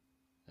Kane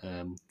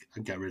and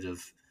get rid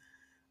of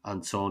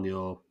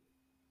Antonio.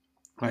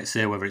 Like I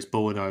say, whether it's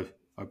Bowen or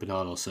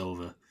Bernardo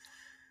Silva,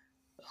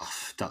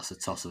 that's a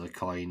toss of a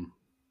coin.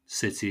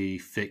 City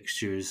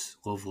fixtures,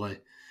 lovely.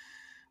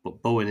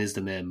 But Bowen is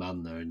the main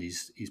man there, and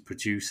he's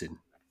producing.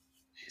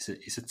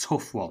 It's a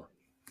tough one,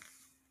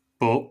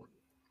 but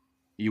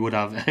you would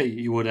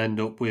end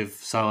up with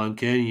Salah and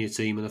Kane in your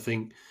team, and I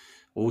think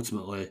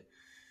ultimately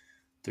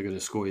they're going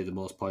to score you the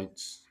most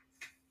points.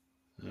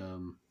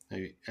 And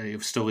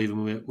you're still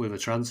even with a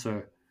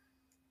transfer.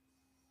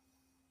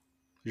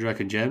 Do you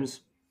reckon,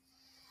 James?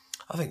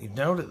 I think you've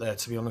nailed it there,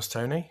 to be honest,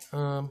 Tony.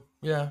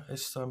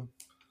 It's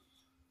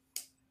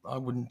I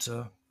wouldn't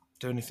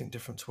do anything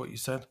different to what you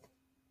said.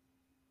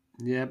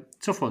 Yeah,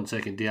 tough one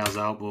taking Diaz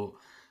out, but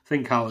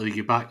think out of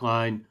your back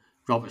line,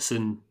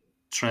 Robertson,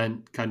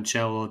 Trent,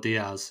 Cancelo,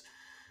 Diaz.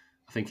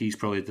 I think he's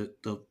probably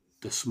the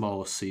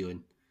smallest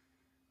ceiling,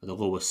 or the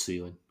lowest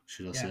ceiling,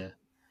 should I say.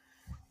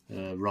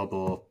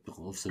 Robbo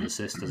loves an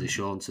assist, as he's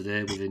shown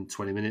today, within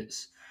 20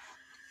 minutes.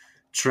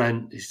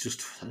 Trent is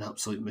just an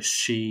absolute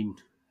machine.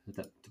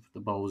 The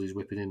balls he's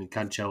whipping in, and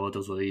Cancelo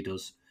does what he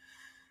does.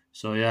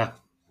 So, yeah.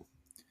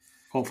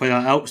 Hopefully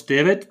that helps,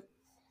 David.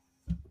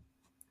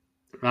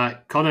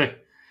 Right, Connor.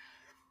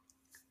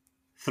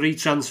 3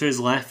 transfers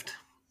left.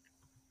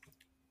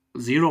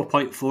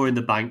 0.4 in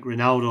the bank.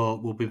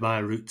 Ronaldo will be my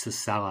route to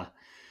Salah.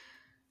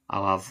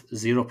 I'll have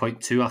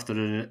 0.2 after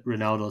the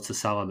Ronaldo to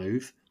Salah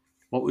move.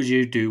 What would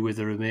you do with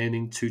the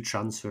remaining 2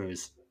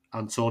 transfers?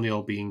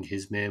 Antonio being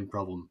his main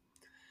problem.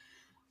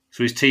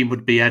 So his team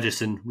would be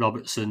Ederson,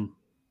 Robertson,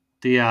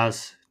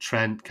 Diaz,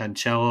 Trent,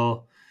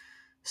 Cancelo,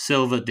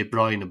 Silva, De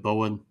Bruyne,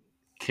 Bowen,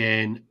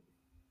 Kane,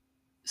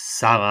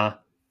 Salah,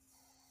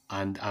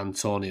 and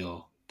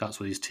Antonio. That's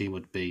what his team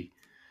would be.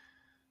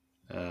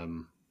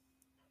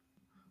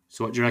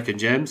 So what do you reckon,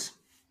 James?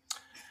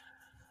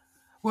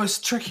 Well, it's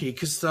tricky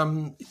because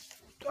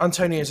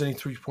Antonio is only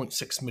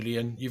 3.6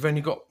 million. You've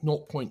only got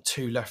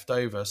 0.2 left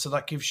over, so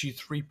that gives you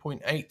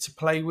 3.8 to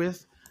play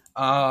with.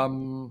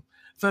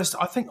 First,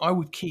 I think I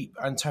would keep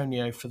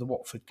Antonio for the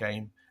Watford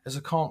game, as I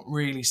can't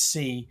really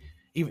see,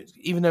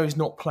 even though he's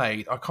not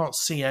played, I can't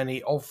see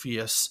any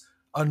obvious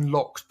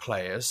unlocked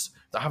players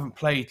that haven't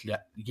played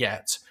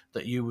yet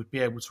that you would be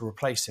able to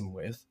replace him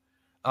with.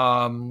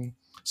 And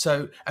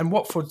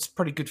Watford's a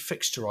pretty good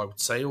fixture, I would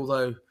say,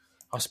 although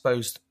I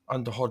suppose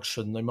under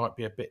Hodgson they might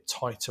be a bit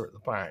tighter at the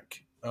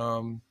back.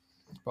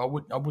 But I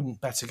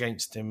wouldn't bet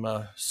against him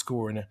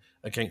scoring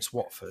against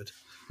Watford.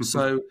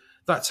 So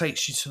that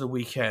takes you to the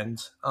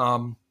weekend.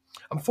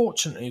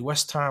 Unfortunately, the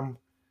West Ham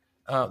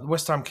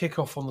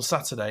kickoff on the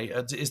Saturday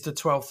is the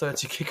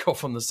 12:30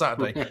 kickoff on the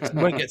Saturday. So you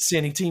won't get to see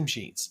any team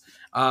sheets.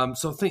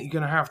 So I think you're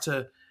going to have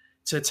to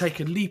take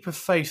a leap of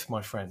faith,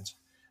 my friend.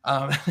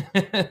 And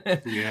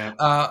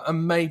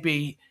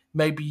maybe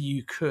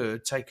you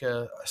could take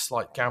a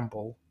slight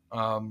gamble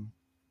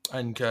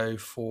and go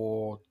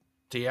for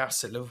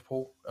Diaz at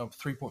Liverpool,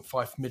 3.5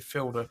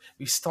 midfielder. If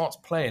he starts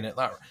playing at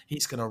that,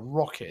 he's going to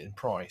rocket in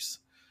price.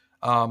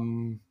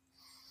 It's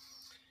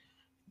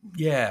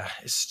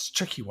a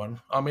tricky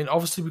one. I mean,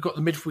 obviously we've got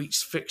the midweek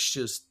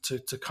fixtures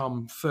to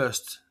come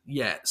first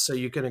yet, so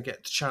you're going to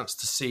get the chance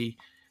to see,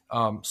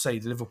 say,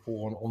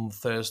 Liverpool on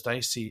Thursday,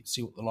 see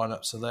what the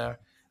lineups are there,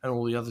 and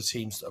all the other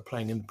teams that are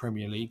playing in the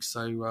Premier League.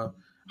 So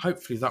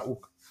hopefully that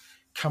will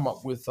come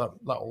up with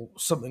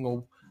something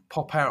will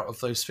pop out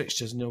of those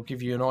fixtures, and it'll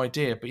give you an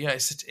idea. But yeah,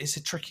 it's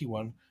a tricky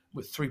one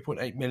with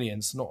 3.8 million.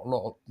 It's not a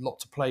lot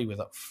to play with,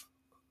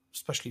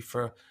 especially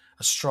for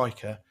a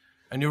striker.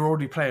 And you're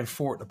already playing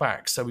 4 at the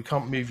back, so we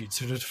can't move you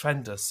to the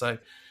defender. So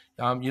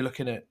you're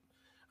looking at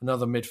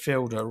another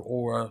midfielder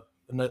or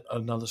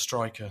another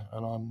striker,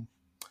 and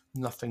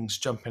nothing's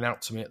jumping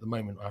out to me at the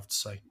moment, I have to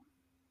say,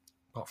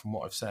 apart from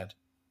what I've said.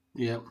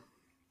 Yeah.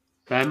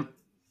 Ben?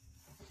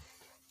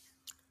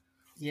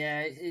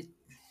 Yeah,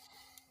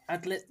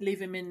 I'd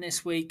leave him in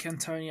this week,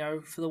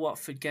 Antonio, for the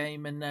Watford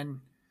game, and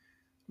then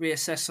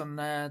reassess on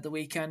the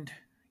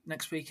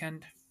next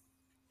weekend.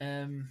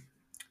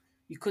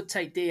 You could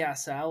take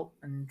Diaz out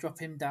and drop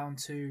him down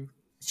to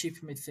a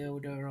cheaper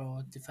midfielder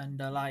or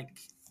defender, like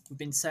we've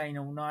been saying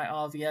all night.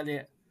 Harvey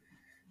Elliott,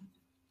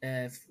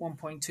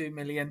 1.2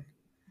 million,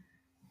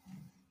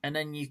 and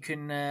then you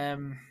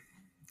can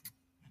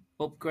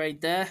upgrade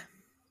there.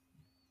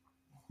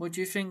 What do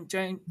you think,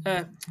 Tony?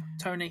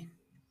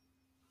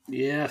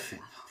 Yeah, I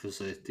think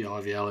obviously the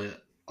Harvey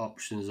Elliott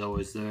option is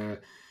always there.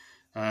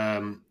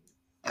 I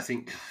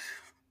think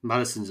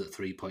Madison's at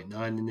 3.9,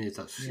 isn't he?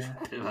 That's just a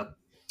bit of a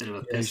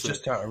he's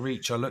just out of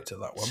reach. I looked at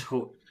that one.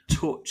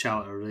 Touch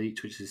out of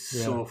reach, which is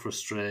so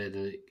frustrating,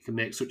 and it can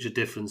make such a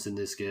difference in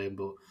this game.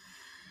 But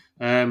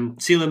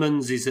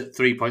Tielemans is at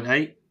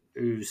 3.8,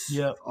 who's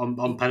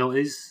on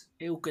penalties.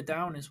 He'll go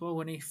down as well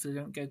if they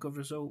don't get a good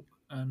result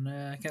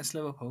against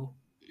Liverpool.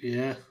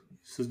 Yeah,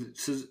 so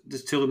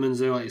there's Tielemans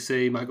there, like you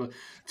say, he might go.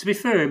 To be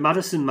fair,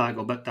 Madison might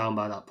go back down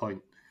by that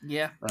point.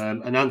 Yeah.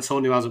 And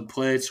Antonio hasn't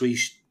played, so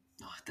he's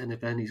going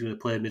to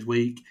play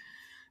midweek,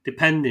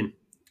 depending.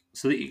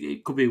 So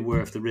it could be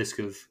worth the risk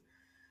of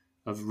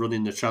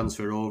running the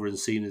transfer over and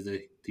seeing if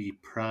the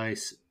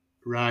price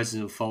rises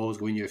and falls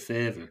go in your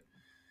favour.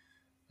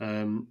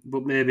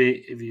 But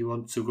maybe if you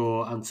want to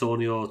go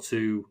Antonio if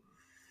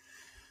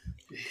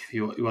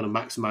you want to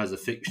maximise the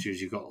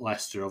fixtures, you've got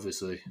Leicester,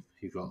 obviously.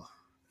 You've got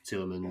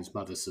Tielemans,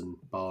 Maddison,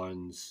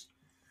 Barnes,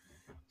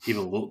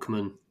 even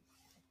Lookman,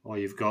 or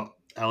you've got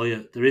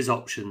Elliott. There is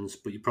options,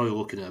 but you're probably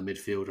looking at a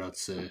midfielder, I'd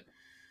say.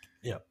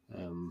 Yeah.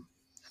 I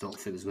don't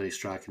think there's many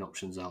striking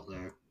options out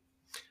there.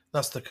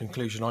 That's the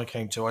conclusion I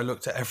came to. I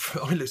looked at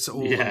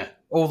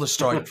all the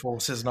strike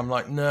forces, and I'm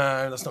like,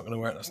 no, that's not going to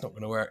work. That's not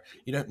going to work.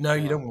 You don't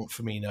want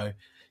Firmino.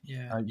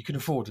 Yeah, you can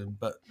afford him,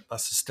 but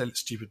that's still a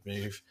stupid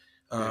move.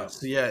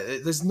 So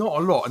there's not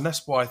a lot, and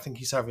that's why I think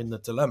he's having the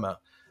dilemma.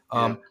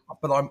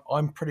 But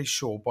I'm pretty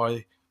sure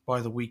by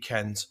the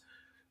weekend,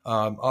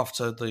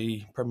 after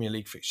the Premier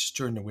League fixtures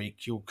during the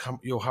week,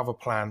 you'll have a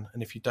plan,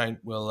 and if you don't,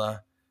 we'll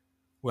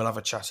have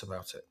a chat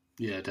about it.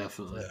 Yeah,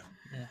 definitely.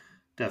 Yeah.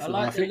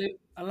 Definitely.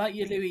 I like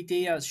your Luis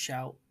Diaz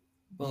shout,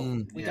 but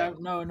we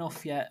don't know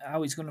enough yet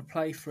how he's going to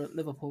play for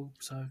Liverpool.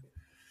 So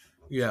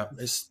yeah,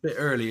 it's a bit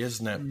early,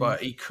 isn't it?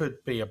 But he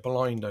could be a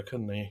blinder,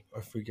 couldn't he,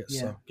 if we get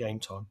some game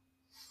time?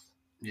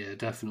 Yeah,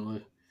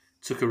 definitely.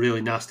 Took a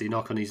really nasty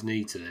knock on his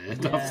knee today.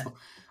 Yeah.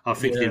 I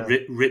think he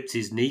ripped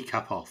his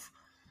kneecap off.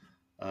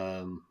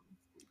 Welcome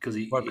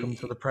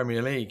to the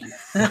Premier League.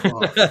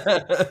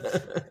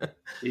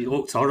 He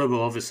looked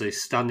horrible, obviously,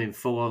 standing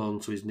full on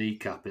onto his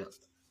kneecap.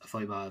 I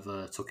thought he might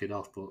have took it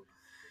off, but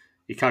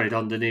he carried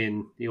on, didn't he?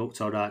 And he looked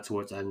all right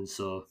towards the end,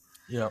 so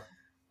yeah,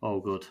 all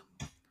good.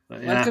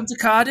 But, welcome to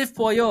Cardiff,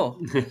 boyo.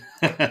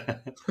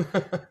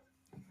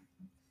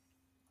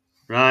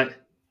 Right.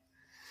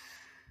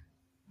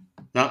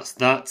 That's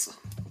that.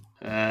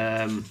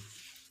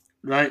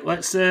 Right,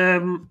 let's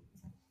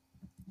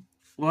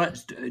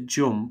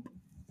jump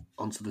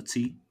onto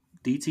the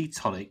DT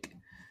Tonic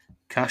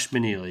Cash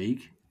Mini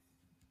League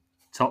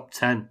top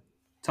 10.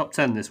 Top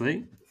 10 this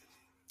week.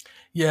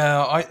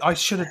 Yeah, I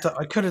should have.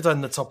 I could have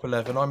done the top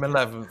 11. I'm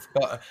 11th,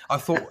 but I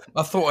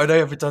thought I'd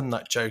overdone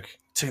that joke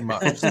too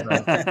much. So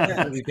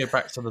let me go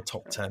back to the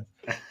top 10.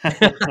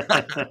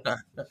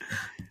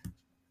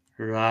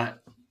 Right,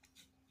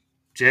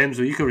 James,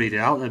 well, you can read it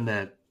out then,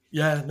 mate.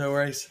 Yeah, no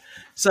worries.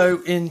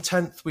 So in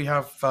 10th we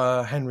have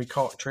Henry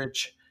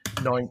Cartridge,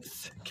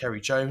 9th Kerry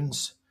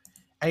Jones,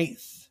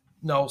 8th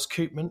Niles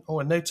Koopman.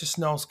 Oh, I noticed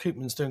Niles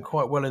Koopman's doing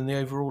quite well in the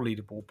overall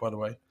leaderboard, by the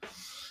way.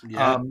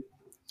 Yeah.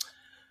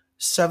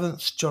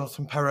 7th,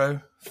 Jonathan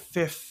Perrow.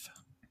 5th,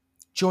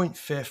 joint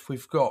 5th,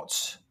 we've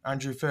got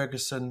Andrew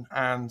Ferguson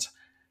and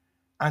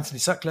Anthony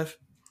Sutcliffe.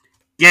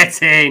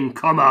 Get in!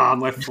 Come on,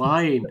 we're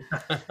flying.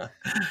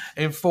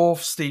 In 4th,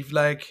 Steve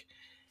Legg.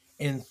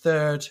 In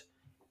 3rd,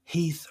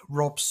 Heath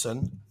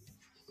Robson.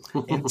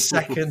 In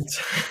 2nd,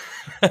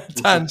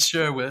 Dan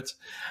Sherwood.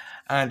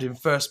 And in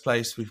 1st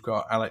place, we've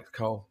got Alex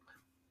Cole.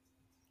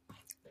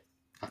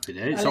 Happy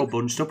days. It's all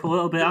bunched up a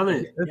little bit,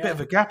 hasn't it? A bit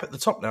of a gap at the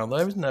top now, though,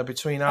 isn't there,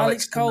 between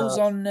Alex Cole's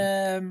and,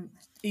 on.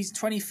 He's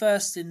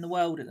 21st in the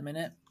world at the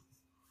minute.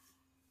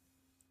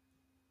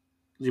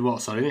 Is he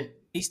what? Sorry.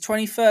 He's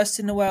 21st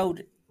in the world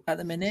at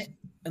the minute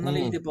on the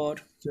leaderboard.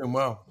 Doing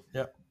well.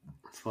 Yeah.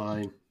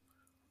 Fine.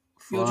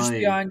 You're just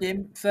behind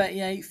him,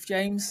 38th,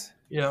 James.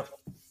 Yeah.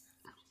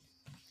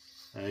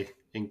 Hey,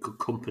 in good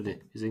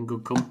company. He's in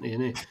good company,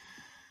 isn't he?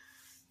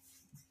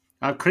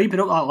 I'm creeping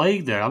up that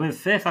league there. I'm in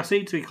 5th. I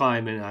seem to be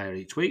climbing higher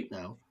each week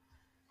now.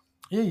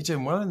 Yeah, you're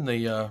doing well in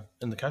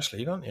the cash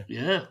league, aren't you?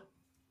 Yeah.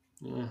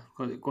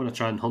 Going to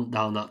try and hunt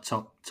down that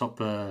top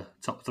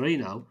 3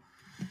 now.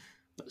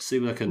 Let's see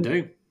what I can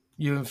do.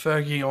 You and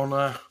Fergie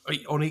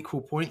on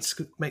equal points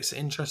makes it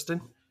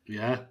interesting.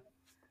 Yeah.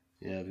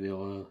 Yeah, there'll be a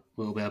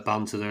little bit of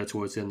banter there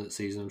towards the end of the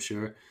season, I'm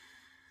sure.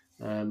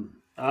 I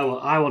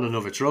want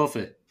another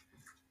trophy.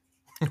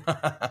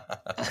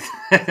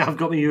 I've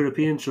got my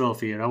European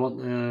trophy here. I don't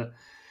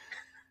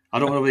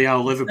want to be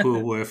how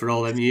Liverpool were for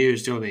all them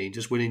years, do you know what I mean?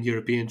 Just winning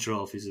European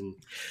trophies. And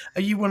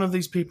are you one of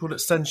these people that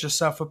sends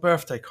yourself a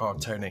birthday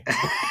card, Tony?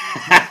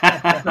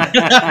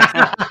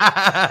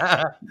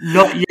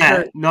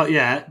 Not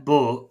yet,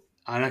 but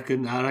I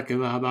reckon I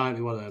might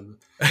be one of them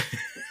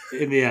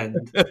in the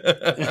end.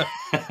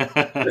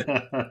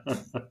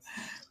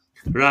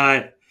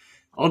 Right,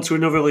 on to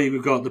another league.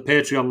 We've got the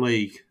Patreon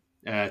League,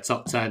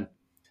 top 10.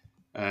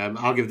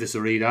 I'll give this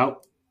a read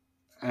out.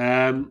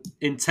 In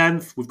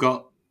 10th, we've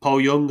got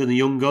Paul Young and the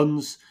Young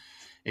Guns.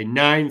 In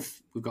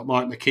 9th, we've got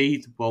Mark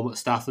McKee, the Bournemouth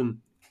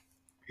Statham.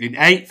 In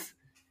 8th,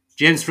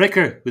 James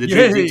Fricker with the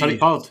Dream Team Tonic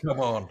Pod. Come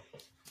on.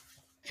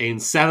 In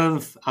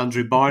 7th,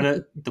 Andrew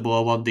Barnett, the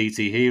Below 1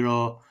 DT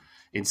Hero.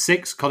 In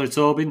 6th, Connor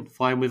Tobin,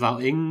 Flying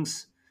Without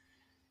Ings.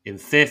 In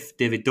 5th,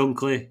 David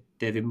Dunkley,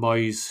 David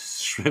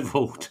Moyes,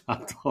 Shrivelled. I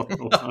don't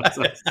know what that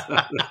says.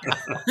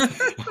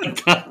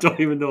 I don't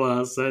even know what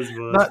that says.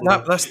 But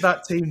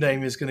that team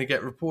name is going to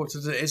get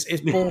reported. It's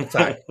ball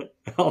sack.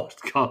 Oh,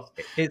 God.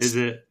 Is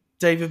it?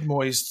 David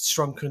Moyes'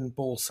 shrunken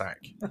ball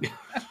sack.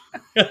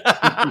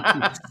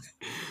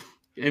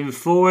 In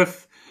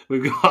 4th,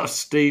 we've got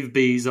Steve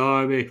B's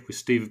Army with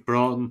Steve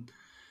Broughton.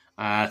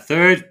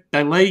 3rd,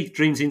 Ben Lee,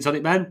 Dream Team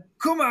Tonic Ben.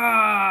 Come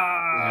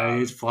on!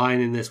 He's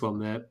flying in this one,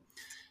 mate.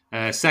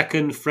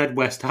 2nd, Fred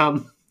West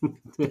Ham,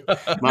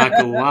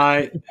 Michael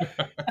White.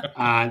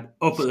 And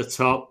up at the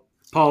top,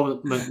 Paul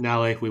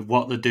McNally with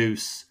What the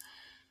Deuce.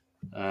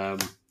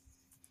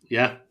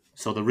 Yeah,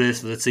 so the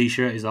race for the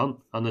T-shirt is on,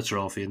 and the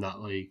trophy in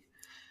that league.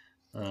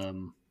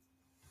 They'll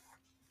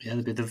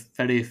be the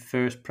very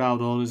first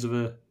proud owners of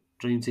a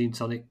Dream Team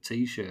Tonic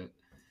T-shirt.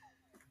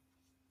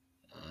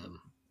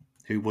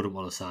 Who wouldn't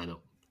want to sign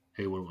up?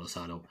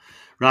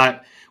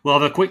 Right, we'll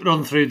have a quick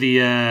run through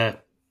the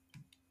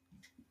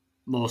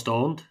most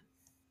owned.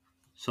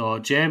 So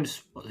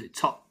James,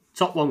 top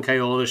 1K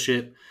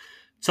ownership,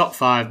 top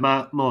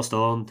 5, most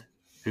owned.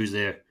 Who's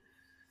there?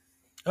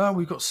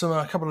 We've got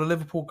a couple of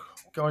Liverpool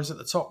guys at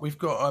the top. We've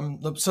got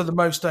the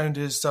most owned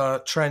is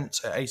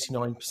Trent at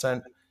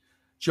 89%,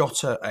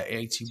 Jota at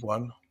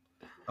 81%,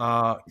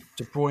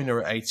 De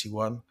Bruyne at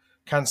 81%,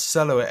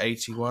 Cancelo at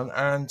 81%,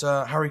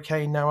 and Harry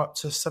Kane now up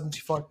to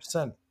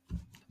 75%.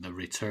 The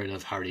return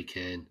of Harry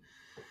Kane.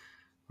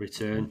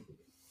 Return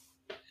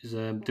is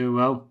doing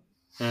well.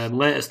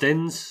 Latest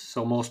ins,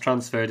 so most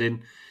transferred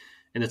in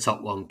the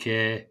top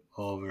 1K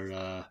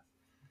over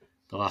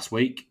the last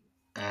week.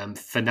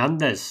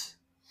 Fernandes,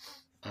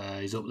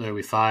 he's up there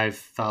with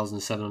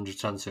 5,700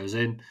 transfers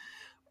in.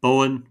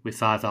 Bowen with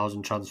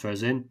 5,000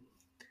 transfers in.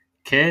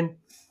 Kane,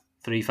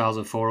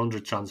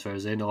 3,400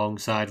 transfers in,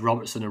 alongside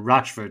Robertson and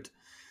Rashford.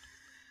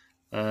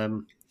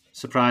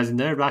 Surprising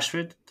there,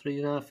 Rashford,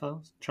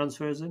 3,500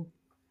 transfers in.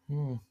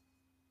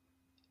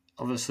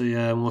 Obviously,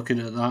 looking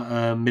at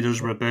that,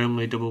 Middlesbrough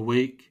Burnley double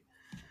week.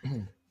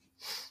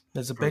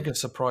 There's a bigger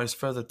surprise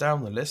further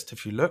down the list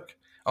if you look.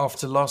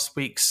 After last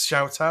week's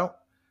shout out,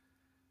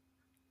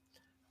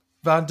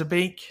 Van der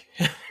Beek.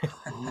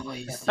 Oh,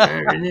 he's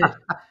there, isn't he?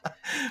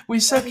 We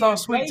said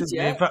last week, played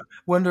didn't we?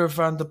 Wonder if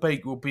Van der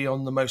Beek will be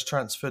on the most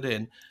transferred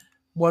in.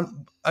 Over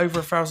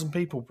 1,000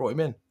 people brought him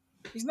in.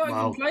 He's not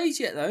even played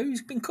yet, though.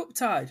 He's been cup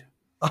tied.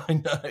 I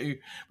know,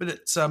 but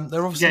it's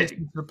they're obviously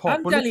listening to the pod.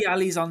 And Dele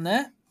Alli's on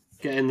there.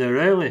 Get in there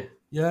early.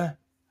 Yeah.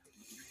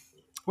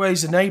 Well,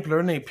 he's an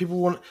enabler, isn't he?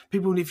 People.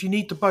 If you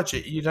need the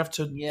budget, you'd have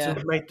to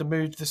make the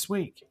move this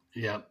week.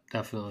 Yeah,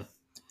 definitely.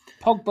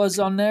 Pogba's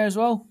on there as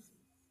well.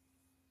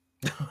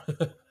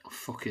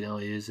 Fucking hell,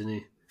 he is, isn't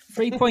he?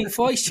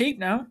 3.4 is cheap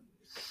now.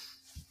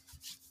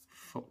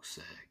 Fuck's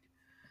sake.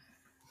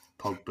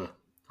 Pogba.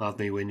 I'll have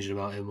me whinging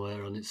about him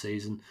later on in the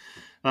season.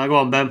 Go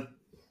on, Ben.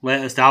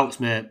 Latest outs,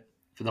 mate,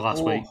 for the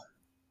last week.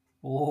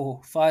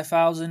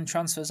 5,000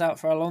 transfers out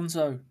for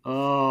Alonso.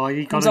 Oh,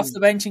 he comes off the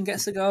bench and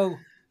gets a goal.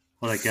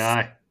 What a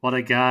guy. What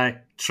a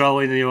guy.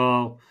 Trolling you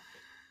all.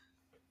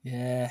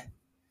 Yeah.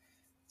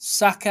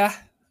 Saka,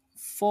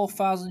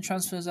 4,000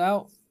 transfers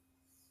out.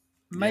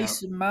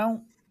 Mason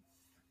Mount,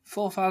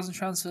 4,000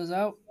 transfers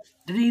out.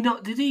 Did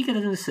he get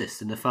an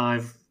assist in the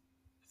 5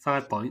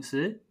 points,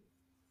 did he?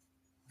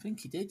 I think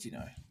he did, you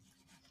know.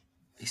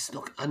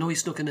 I know he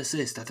snuck an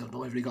assist. I don't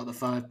know if he got the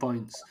 5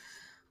 points.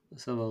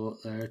 Let's have a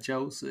look there.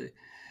 Chelsea.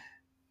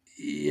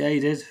 Yeah, he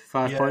did.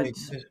 5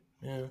 points. He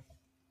did.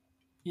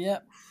 Yeah.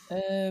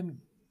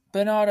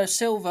 Bernardo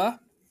Silva,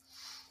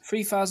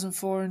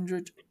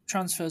 3,400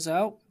 transfers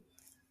out.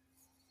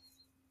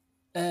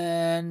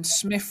 And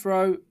Smith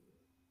Rowe,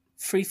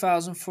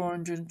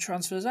 3,400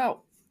 transfers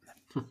out.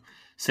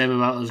 Same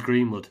amount as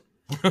Greenwood.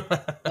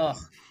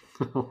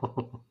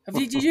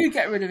 Did you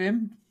get rid of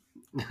him?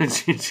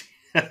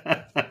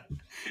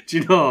 Do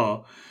you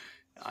know?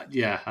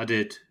 Yeah, I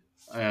did.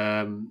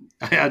 I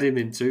had him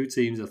in 2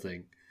 teams, I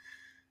think.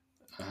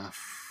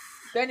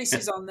 Dennis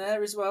is on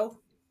there as well.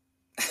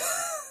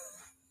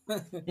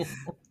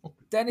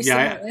 Dennis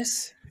and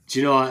Dennis. Do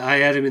you know, I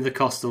had him in the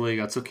Costa League.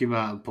 I took him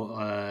out and put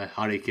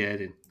Harry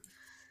Kane in.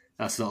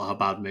 That's not a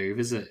bad move,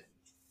 is it?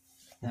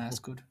 Nah, that's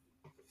good.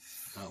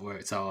 That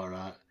worked out all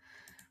right.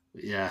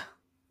 But yeah.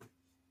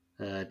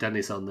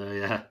 Dennis on there,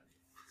 yeah.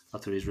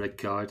 After his red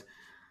card.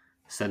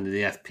 Sending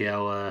the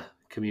FPL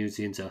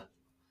community into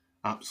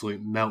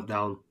absolute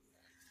meltdown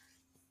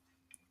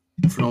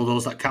for all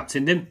those that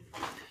captained him.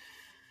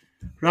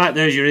 Right,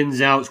 there's your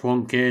ins, outs,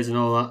 1Ks and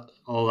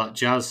all that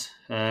jazz.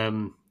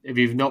 If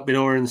you've not been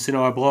over and seen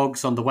our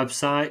blogs on the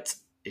website,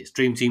 it's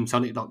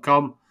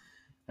dreamteamtonic.com.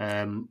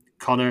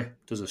 Connor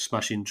does a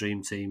smashing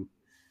Dream Team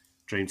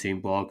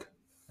blog.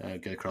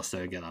 Get across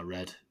there and get that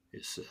read.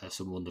 It's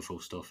some wonderful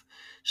stuff.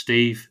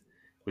 Steve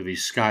with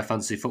his Sky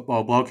Fantasy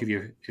Football blog, if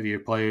you're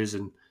players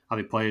and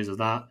avid players of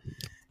that,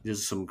 he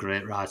does some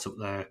great write up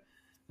there.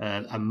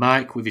 And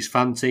Mike with his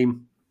fan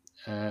team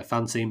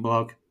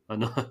blog,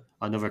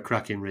 another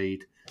cracking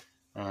read.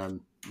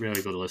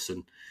 Really good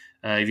listen.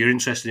 If you're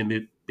interested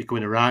in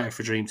becoming a writer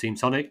for Dream Team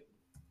Tonic,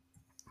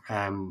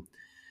 drop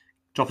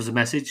us a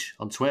message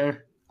on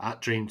Twitter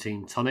at Dream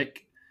Team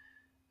Tonic.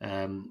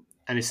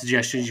 Any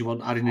suggestions you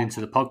want adding into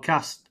the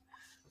podcast,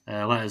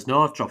 let us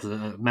know. Drop us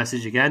a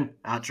message again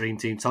at Dream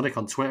Team Tonic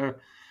on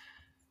Twitter.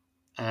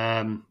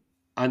 And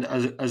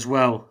as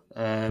well,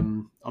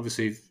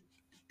 obviously,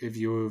 if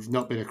you've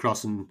not been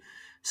across and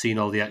seen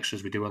all the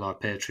extras we do on our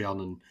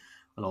Patreon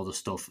and all the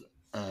stuff,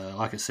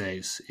 like I say,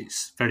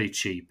 it's very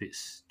cheap.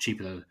 It's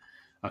cheaper than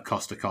a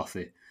Costa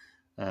coffee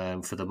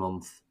for the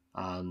month,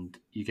 and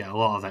you get a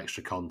lot of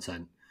extra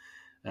content.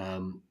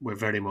 We're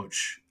very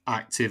much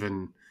active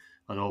and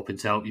open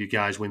to help you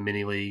guys win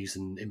mini leagues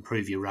and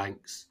improve your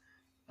ranks.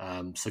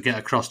 So get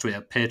across to it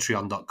at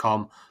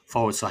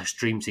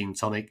patreon.com/Dream Team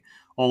Tonic.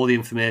 All the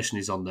information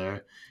is on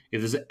there.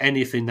 If there's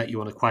anything that you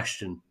want to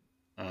question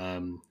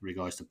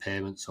regards to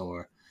payments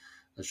or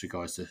as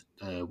regards to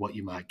what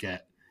you might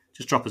get,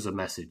 just drop us a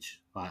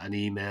message, like an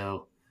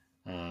email,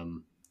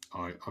 or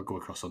go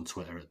across on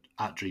Twitter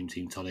at Dream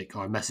Team Tonic,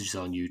 or message us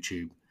on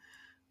YouTube.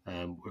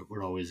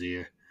 We're always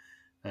here.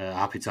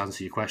 Happy to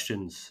answer your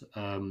questions.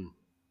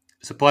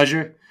 it's a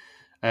pleasure.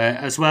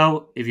 As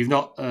well, if you've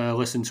not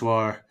listened to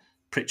our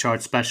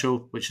Pritchard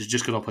special, which has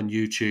just gone up on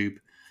YouTube,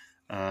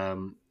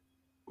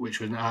 which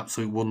was an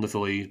absolute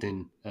wonderful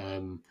evening,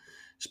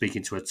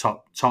 speaking to a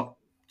top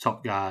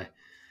guy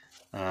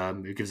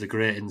who gives a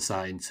great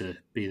insight into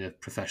being a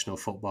professional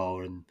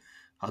footballer and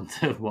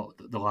what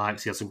the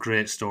likes. He had some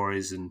great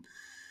stories and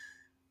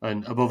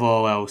above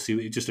all else, he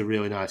was just a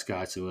really nice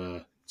guy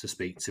to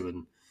speak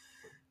to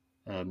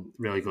and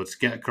really good to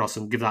get across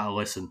and give that a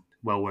listen.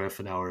 Well worth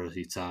an hour of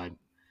your time.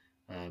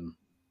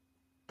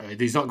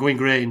 He's not going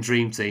great in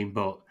Dream Team,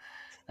 but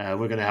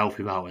we're going to help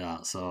him out with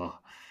that. So,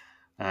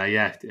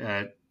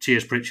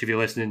 cheers, Pritch, if you're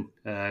listening.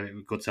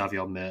 Good to have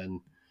you on, mate.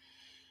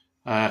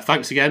 And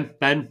thanks again,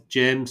 Ben,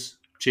 James.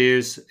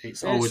 Cheers.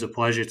 It's always a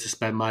pleasure to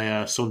spend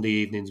my Sunday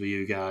evenings with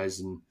you guys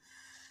and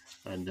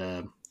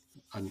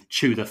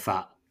chew the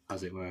fat,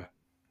 as it were.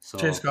 So,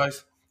 cheers,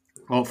 guys.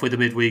 Hopefully the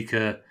midweek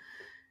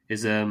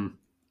is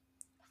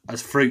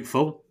as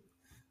fruitful.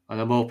 And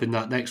I'm hoping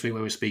that next week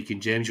when we're speaking,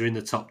 James, you're in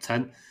the top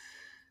 10.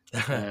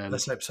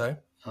 Let's hope so.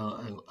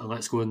 And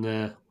let's go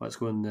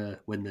and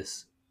win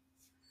this.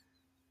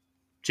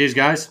 Cheers,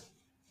 guys.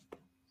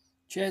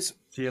 Cheers.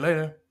 See you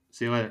later.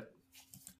 See you later.